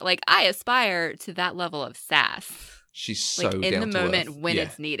her. Like, I aspire to that level of sass. She's so like in down the to moment earth. when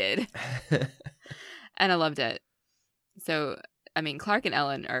it's needed. And I loved it. So, I mean, Clark and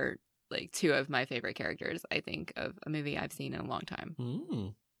Ellen are like two of my favorite characters, I think, of a movie I've seen in a long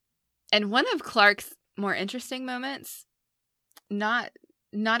time. And one of Clark's more interesting moments, not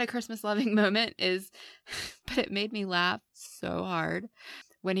a Christmas loving moment, is, but it made me laugh so hard,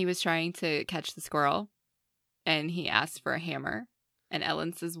 when he was trying to catch the squirrel and he asked for a hammer, and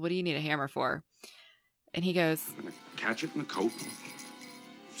Ellen says, what do you need a hammer for? And he goes, I'm gonna catch it in the coat,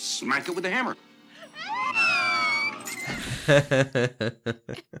 smack it with a hammer. and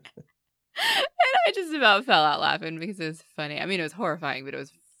I just about fell out laughing because it was funny. I mean, it was horrifying, but it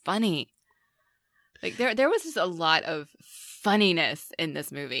was funny. Like there was just a lot of funniness in this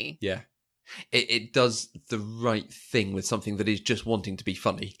movie. Yeah. It does the right thing with something that is just wanting to be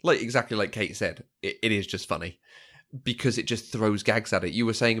funny. Like exactly like Kate said, it is just funny. Because it just throws gags at it. You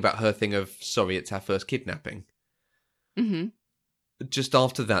were saying about her thing of, sorry, it's our first kidnapping. Just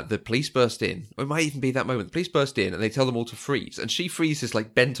after that, the police burst in. Or it might even be that moment. The police burst in and they tell them all to freeze. And she freezes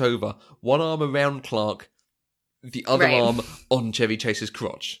like bent over, one arm around Clark, the other arm on Chevy Chase's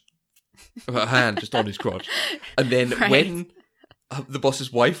crotch. Her hand just on his crotch. And then when the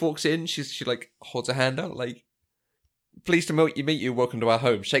boss's wife walks in, she like holds her hand out like, pleased to meet you, welcome to our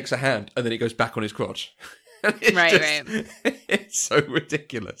home. Shakes her hand, and then it goes back on his crotch. It's so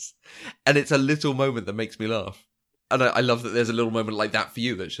ridiculous. And it's a little moment that makes me laugh. And I love that there's a little moment like that for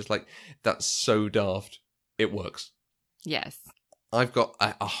you that's just like, that's so daft. It works. Yes. I've got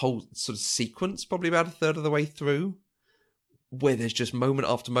a whole sort of sequence, probably about a third of the way through, where there's just moment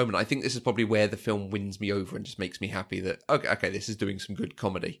after moment. I think this is probably where the film wins me over and just makes me happy that, okay, this is doing some good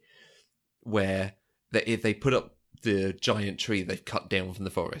comedy. Where if they put up the giant tree they've cut down from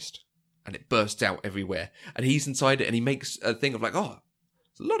the forest, and it bursts out everywhere, and he's inside it, and he makes a thing of like, oh,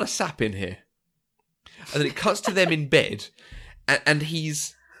 there's a lot of sap in here. And then it cuts to them in bed, and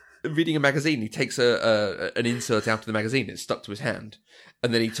he's reading a magazine. He takes an insert out of the magazine. It's stuck to his hand.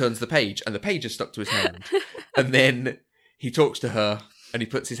 And then he turns the page, and the page is stuck to his hand. And then he talks to her, and he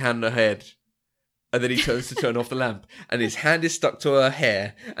puts his hand on her head. And then he turns to turn off the lamp. And his hand is stuck to her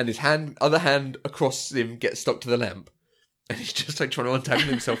hair, and his other hand across him gets stuck to the lamp. And he's just like trying to untangle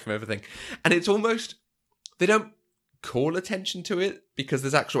himself from everything. And it's almost... They don't call attention to it because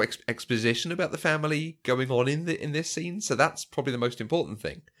there's actual exposition about the family going on in this scene, so that's probably the most important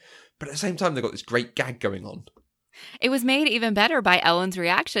thing. But at the same time, they've got this great gag going on. It was made even better by Ellen's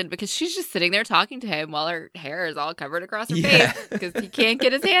reaction because she's just sitting there talking to him while her hair is all covered across her face because he can't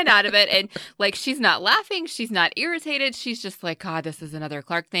get his hand out of it. And like, she's not laughing, she's not irritated, she's just like, God, this is another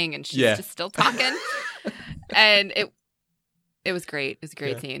Clark thing, and she's just still talking. And it was great. It was a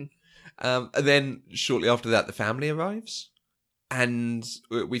great scene. And then shortly after that, the family arrives. And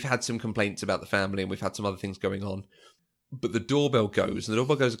we've had some complaints about the family, and we've had some other things going on. But the doorbell goes, and the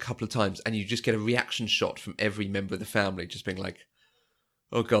doorbell goes a couple of times, and you just get a reaction shot from every member of the family just being like,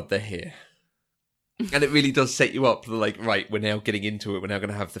 oh God, they're here. And it really does set you up for like, right, we're now getting into it. We're now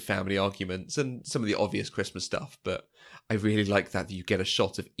going to have the family arguments and some of the obvious Christmas stuff. But I really like that you get a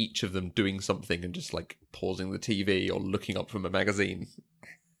shot of each of them doing something and just like pausing the TV or looking up from a magazine.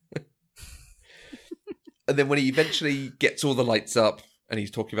 And then when he eventually gets all the lights up and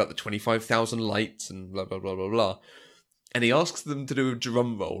he's talking about the 25,000 lights and blah, blah, blah, blah, blah. And he asks them to do a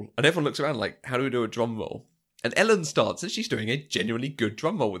drum roll. And everyone looks around like, how do we do a drum roll? And Ellen starts and she's doing a genuinely good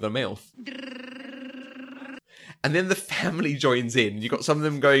drum roll with her mouth. And then the family joins in. You've got some of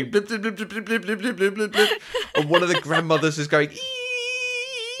them going blip, blip, blip, blip, blip, blip, blip, blip, blip, blip, blip. And one of the grandmothers is going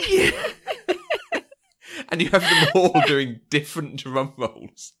ee! And you have them all doing different drum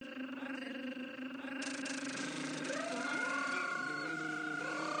rolls.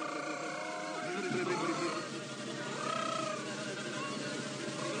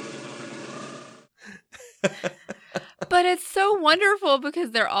 But it's so wonderful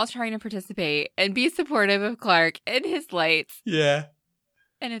because they're all trying to participate and be supportive of Clark and his lights. Yeah.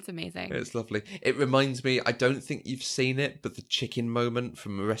 And it's amazing. It's lovely. It reminds me, I don't think you've seen it, but the chicken moment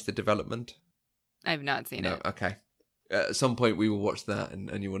from Arrested Development. I've not seen it. Okay. At some point we will watch that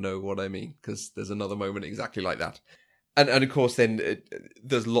and you will know what I mean, because there's another moment exactly like that. And of course then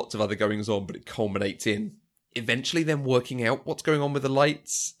there's lots of other goings on, but it culminates in eventually them working out what's going on with the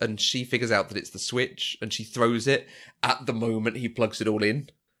lights, and she figures out that it's the switch, and she throws it at the moment he plugs it all in.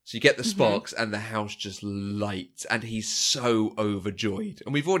 So you get the sparks, and the house just lights, and he's so overjoyed.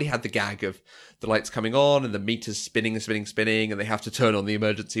 And we've already had the gag of the lights coming on, and the meters spinning, and they have to turn on the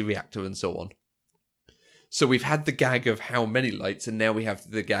emergency reactor, and so on. So we've had the gag of how many lights, and now we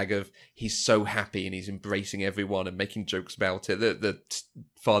have the gag of he's so happy, and he's embracing everyone, and making jokes about it. The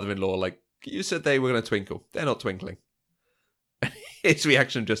father-in-law, like, you said they were going to twinkle. They're not twinkling. His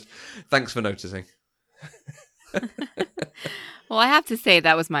reaction just, thanks for noticing. Well, I have to say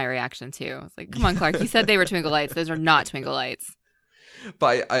that was my reaction too. I was like, come on, Clark, you said they were twinkle lights. Those are not twinkle lights.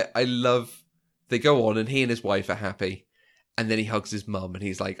 But I love, they go on and he and his wife are happy. And then he hugs his mum and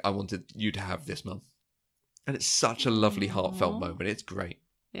he's like, I wanted you to have this, mum. And it's such a lovely, heartfelt moment. It's great.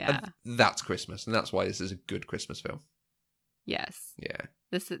 Yeah. And that's Christmas. And that's why this is a good Christmas film. Yes. Yeah.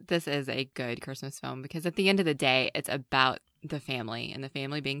 This is a good Christmas film because at the end of the day, it's about the family and the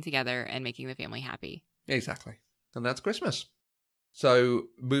family being together and making the family happy. Exactly. And that's Christmas. So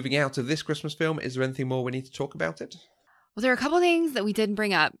moving out of this Christmas film, is there anything more we need to talk about it? Well, there are a couple of things that we didn't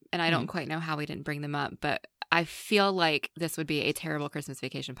bring up, and I don't quite know how we didn't bring them up, but I feel like this would be a terrible Christmas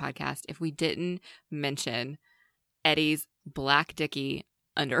Vacation podcast if we didn't mention Eddie's black dickie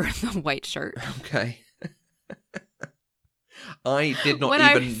under the white shirt. Okay. I did not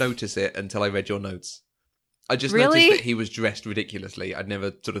notice it until I read your notes. I just noticed that he was dressed ridiculously. I'd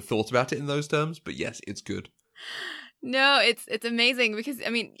never sort of thought about it in those terms, but yes, it's good. No, it's amazing because,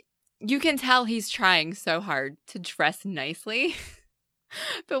 I mean, you can tell he's trying so hard to dress nicely.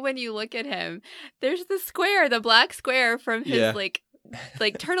 But when you look at him, there's the black square from his like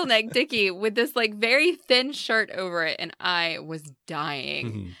turtleneck dickie with this like very thin shirt over it. And I was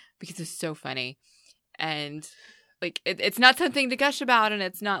dying because it's so funny. And like, it's not something to gush about, and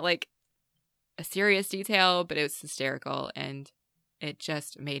it's not like a serious detail, but it was hysterical and it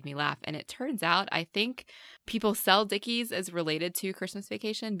just made me laugh. And it turns out, I think people sell Dickies as related to Christmas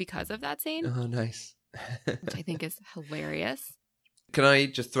Vacation because of that scene, Oh, nice. which I think is hilarious. Can I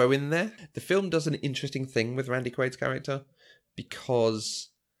just throw in there? The film does an interesting thing with Randy Quaid's character because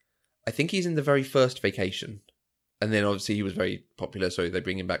I think he's in the very first Vacation. And then obviously he was very popular, so they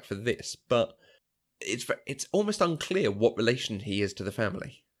bring him back for this. But it's almost unclear what relation he is to the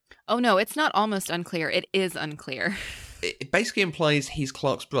family. Oh, no, it's not almost unclear. It is unclear. It basically implies he's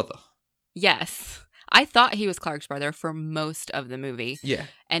Clark's brother. Yes. I thought he was Clark's brother for most of the movie. Yeah.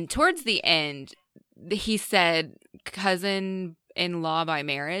 And towards the end, he said cousin-in-law by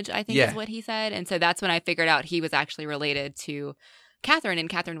marriage, I think is what he said. And so that's when I figured out he was actually related to Catherine, and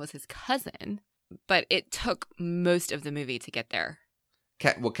Catherine was his cousin. But it took most of the movie to get there.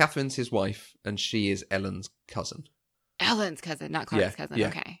 Well, Catherine's his wife, and she is Ellen's cousin. Ellen's cousin, not Clark's cousin. Yeah.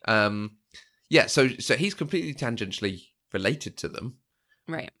 Okay. Yeah, so he's completely tangentially related to them.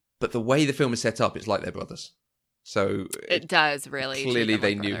 Right. But the way the film is set up, it's like they're brothers. So it does really. Clearly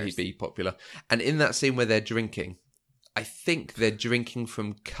they like knew brothers. he'd be popular. And in that scene where they're drinking, I think they're drinking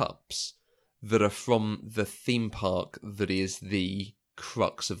from cups that are from the theme park that is the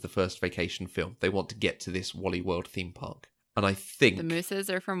crux of the first Vacation film. They want to get to this Wally World theme park. And I think The mooses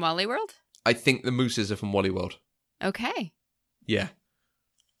are from Wally World? I think the mooses are from Wally World. Okay. Yeah.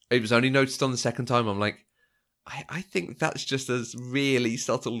 It was only noticed on the second time. I'm like, I think that's just a really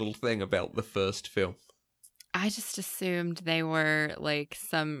subtle little thing about the first film. I just assumed they were like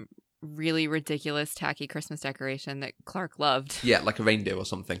some really ridiculous, tacky Christmas decoration that Clark loved. Yeah, like a reindeer or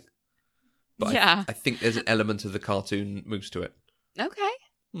something. But yeah. I think there's an element of the cartoon moose to it. Okay.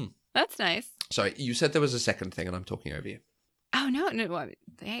 That's nice. Sorry, you said there was a second thing and I'm talking over you. Oh, no. Well,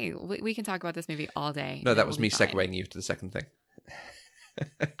 hey, we can talk about this movie all day. No, that was will me be fine. segueing you to the second thing.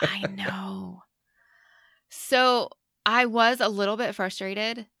 I know. So I was a little bit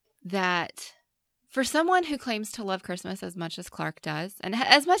frustrated that for someone who claims to love Christmas as much as Clark does, and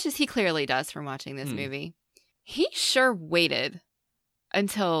as much as he clearly does from watching this movie, he sure waited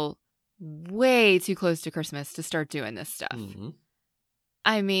until way too close to Christmas to start doing this stuff. Mm-hmm.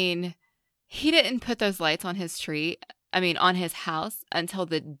 I mean, he didn't put those lights on his tree, on his house until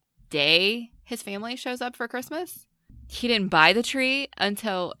the day his family shows up for Christmas. He didn't buy the tree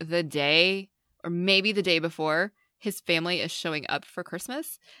until the day, or maybe the day before, his family is showing up for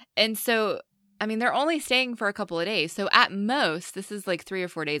Christmas. And so, they're only staying for a couple of days. So at most, this is like 3 or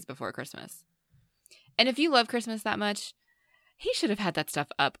 4 days before Christmas. And if you love Christmas that much, he should have had that stuff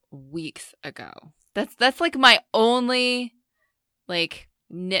up weeks ago. That's like my only like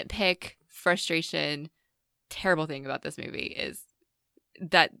nitpick, frustration, terrible thing about this movie is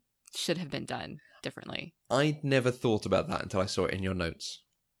that should have been done differently. I'd never thought about that until I saw it in your notes.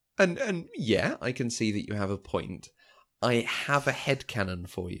 And yeah, I can see that you have a point. I have a headcanon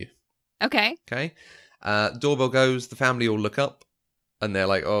for you. Okay. Okay? Doorbell goes, the family all look up, and they're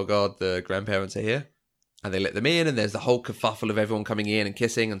like, oh god, the grandparents are here. And they let them in, and there's the whole kerfuffle of everyone coming in and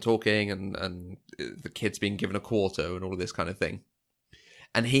kissing and talking, and the kids being given a quarter and all of this kind of thing.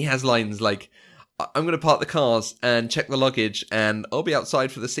 And he has lines like, I'm going to park the cars and check the luggage, and I'll be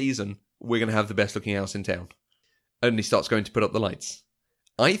outside for the season. We're going to have the best looking house in town. And he starts going to put up the lights.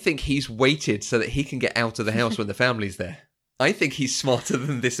 I think he's waited so that he can get out of the house when the family's there. I think he's smarter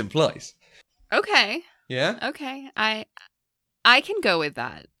than this implies. Okay. Yeah? Okay. I can go with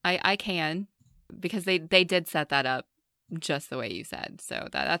that. I can, because they did set that up just the way you said. So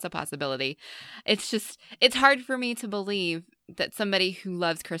that's a possibility. It's hard for me to believe that somebody who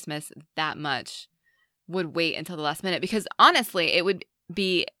loves Christmas that much would wait until the last minute, because honestly, it would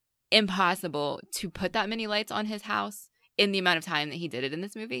be impossible to put that many lights on his house in the amount of time that he did it in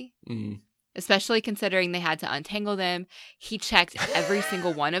this movie. Especially considering they had to untangle them. He checked every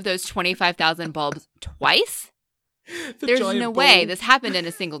single one of those 25,000 bulbs twice. There's no way this happened in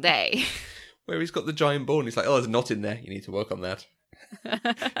a single day. Where he's got the giant ball and he's like, oh, there's a knot in there. You need to work on that.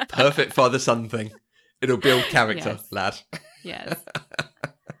 Perfect father-son thing. It'll build character, Yes. lad. Yes.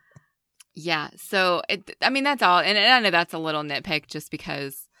 Yeah. So, that's all. And I know that's a little nitpick just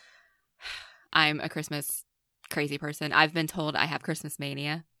because I'm a Christmas crazy person. I've been told I have Christmas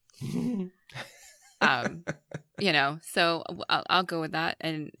mania. So I'll go with that.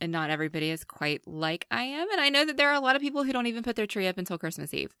 And not everybody is quite like I am. And I know that there are a lot of people who don't even put their tree up until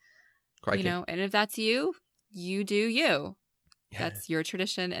Christmas Eve. Crikey. And if that's you, you do you. That's your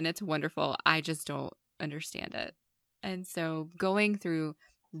tradition and it's wonderful. I just don't understand it. And so going through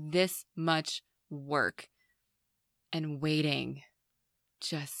this much work and waiting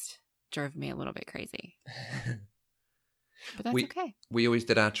just drove me a little bit crazy. But that's okay. We always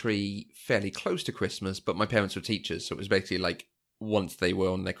did our tree fairly close to Christmas, but my parents were teachers, so it was basically like once they were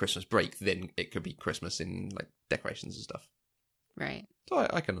on their Christmas break, then it could be Christmas in like decorations and stuff. Right. So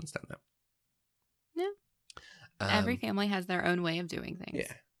I can understand that. Yeah. Every family has their own way of doing things.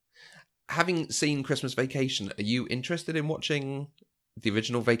 Yeah. Having seen Christmas Vacation, are you interested in watching the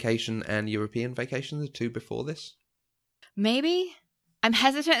original Vacation and European Vacation, the two before this? Maybe. I'm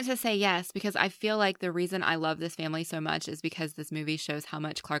hesitant to say yes because I feel like the reason I love this family so much is because this movie shows how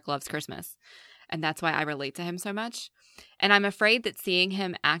much Clark loves Christmas. And that's why I relate to him so much. And I'm afraid that seeing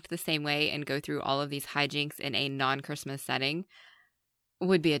him act the same way and go through all of these hijinks in a non-Christmas setting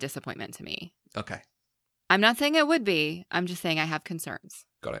would be a disappointment to me. Okay. I'm not saying it would be. I'm just saying I have concerns.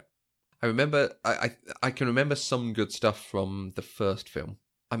 Got it. I remember, I can remember some good stuff from the first film.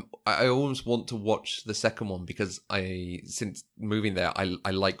 I always want to watch the second one because since moving there,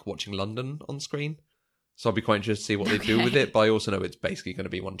 I like watching London on screen. So I'll be quite interested to see what they do with it. But I also know it's basically going to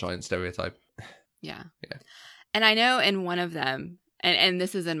be one giant stereotype. Yeah. Yeah. And I know in one of them, and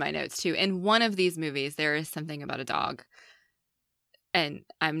this is in my notes too, in one of these movies, there is something about a dog. And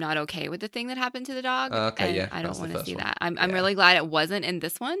I'm not okay with the thing that happened to the dog. Okay, and yeah. I don't want to see one. that. I'm really glad it wasn't in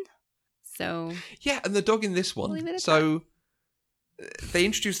this one. So yeah, and the dog in this leave one. it at So they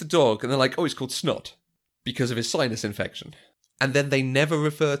introduce the dog and they're like, oh, he's called Snot because of his sinus infection. And then they never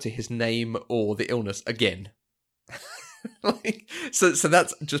refer to his name or the illness again. So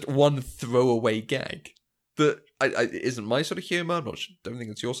that's just one throwaway gag that isn't my sort of humour. I don't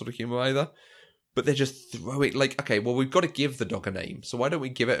think it's your sort of humour either. But they're just throwing, like, okay, well, we've got to give the dog a name. So why don't we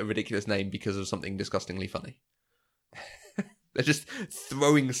give it a ridiculous name because of something disgustingly funny? They're just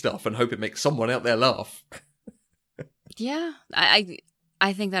throwing stuff and hope it makes someone out there laugh. yeah, I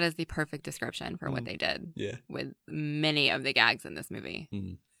think that is the perfect description for what they did. Yeah. With many of the gags in this movie.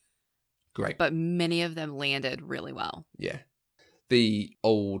 Great. But many of them landed really well. Yeah. The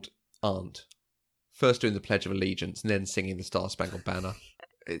old aunt, first doing the Pledge of Allegiance and then singing the Star Spangled Banner.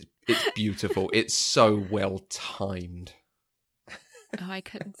 It's beautiful. It's so well timed. Oh, I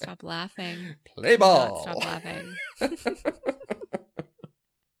couldn't stop laughing. Play ball. Stop laughing.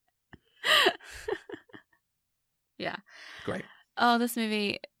 Yeah. Great. Oh, this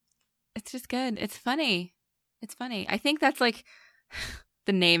movie, it's just good. It's funny. It's funny. I think that's like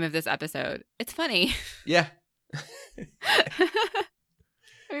the name of this episode. It's funny. Yeah. I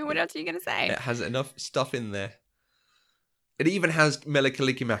mean, what else are you going to say? It has enough stuff in there. It even has Mele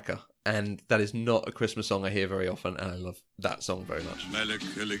Kalikimaka, and that is not a Christmas song I hear very often, and I love that song very much. Mele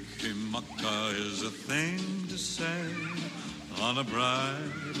Kalikimaka is a thing to say on a bright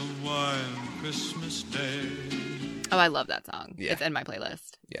and warm Christmas day. Oh, I love that song. Yeah. It's in my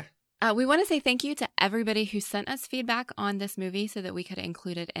playlist. Yeah. We want to say thank you to everybody who sent us feedback on this movie so that we could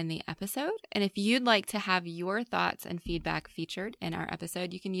include it in the episode. And if you'd like to have your thoughts and feedback featured in our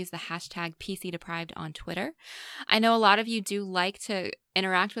episode, you can use the hashtag PCDeprived on Twitter. I know a lot of you do like to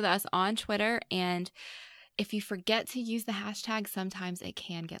interact with us on Twitter, and if you forget to use the hashtag, sometimes it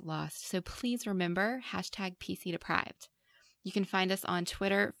can get lost. So please remember hashtag PCDeprived. You can find us on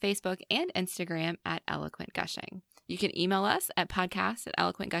Twitter, Facebook, and Instagram at Eloquent Gushing. You can email us at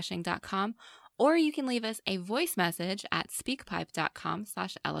podcast@eloquentgushing.com, or you can leave us a voice message at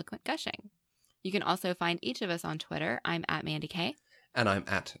speakpipe.com/eloquentgushing. You can also find each of us on Twitter. I'm at Mandy Kay. And I'm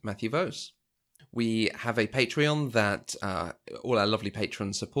at Matthew Vose. We have a Patreon that all our lovely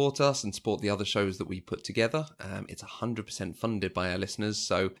patrons support us and support the other shows that we put together. It's 100% funded by our listeners.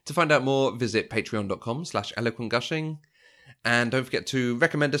 So to find out more, visit patreon.com/eloquentgushing. And don't forget to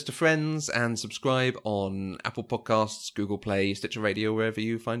recommend us to friends and subscribe on Apple Podcasts, Google Play, Stitcher Radio, wherever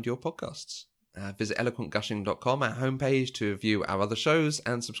you find your podcasts. Visit eloquentgushing.com, our homepage, to view our other shows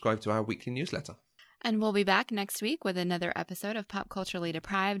and subscribe to our weekly newsletter. And we'll be back next week with another episode of Pop Culturally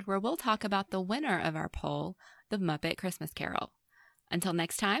Deprived, where we'll talk about the winner of our poll, The Muppet Christmas Carol. Until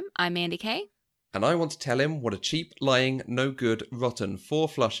next time, I'm Mandy Kay. And I want to tell him what a cheap, lying, no good, rotten,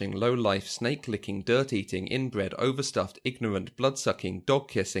 four-flushing, low-life, snake-licking, dirt-eating, inbred, overstuffed, ignorant, blood-sucking,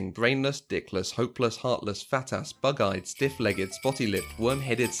 dog-kissing, brainless, dickless, hopeless, heartless, fat-ass, bug-eyed, stiff-legged, spotty-lipped,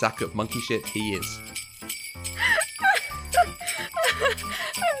 worm-headed sack of monkey shit he is. I'm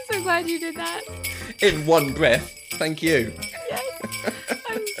so glad you did that. In one breath. Thank you. Yes.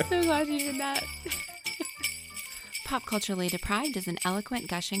 I'm so glad you did that. Pop Culturally Deprived is an Eloquent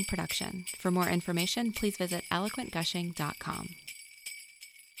Gushing production. For more information, please visit eloquentgushing.com.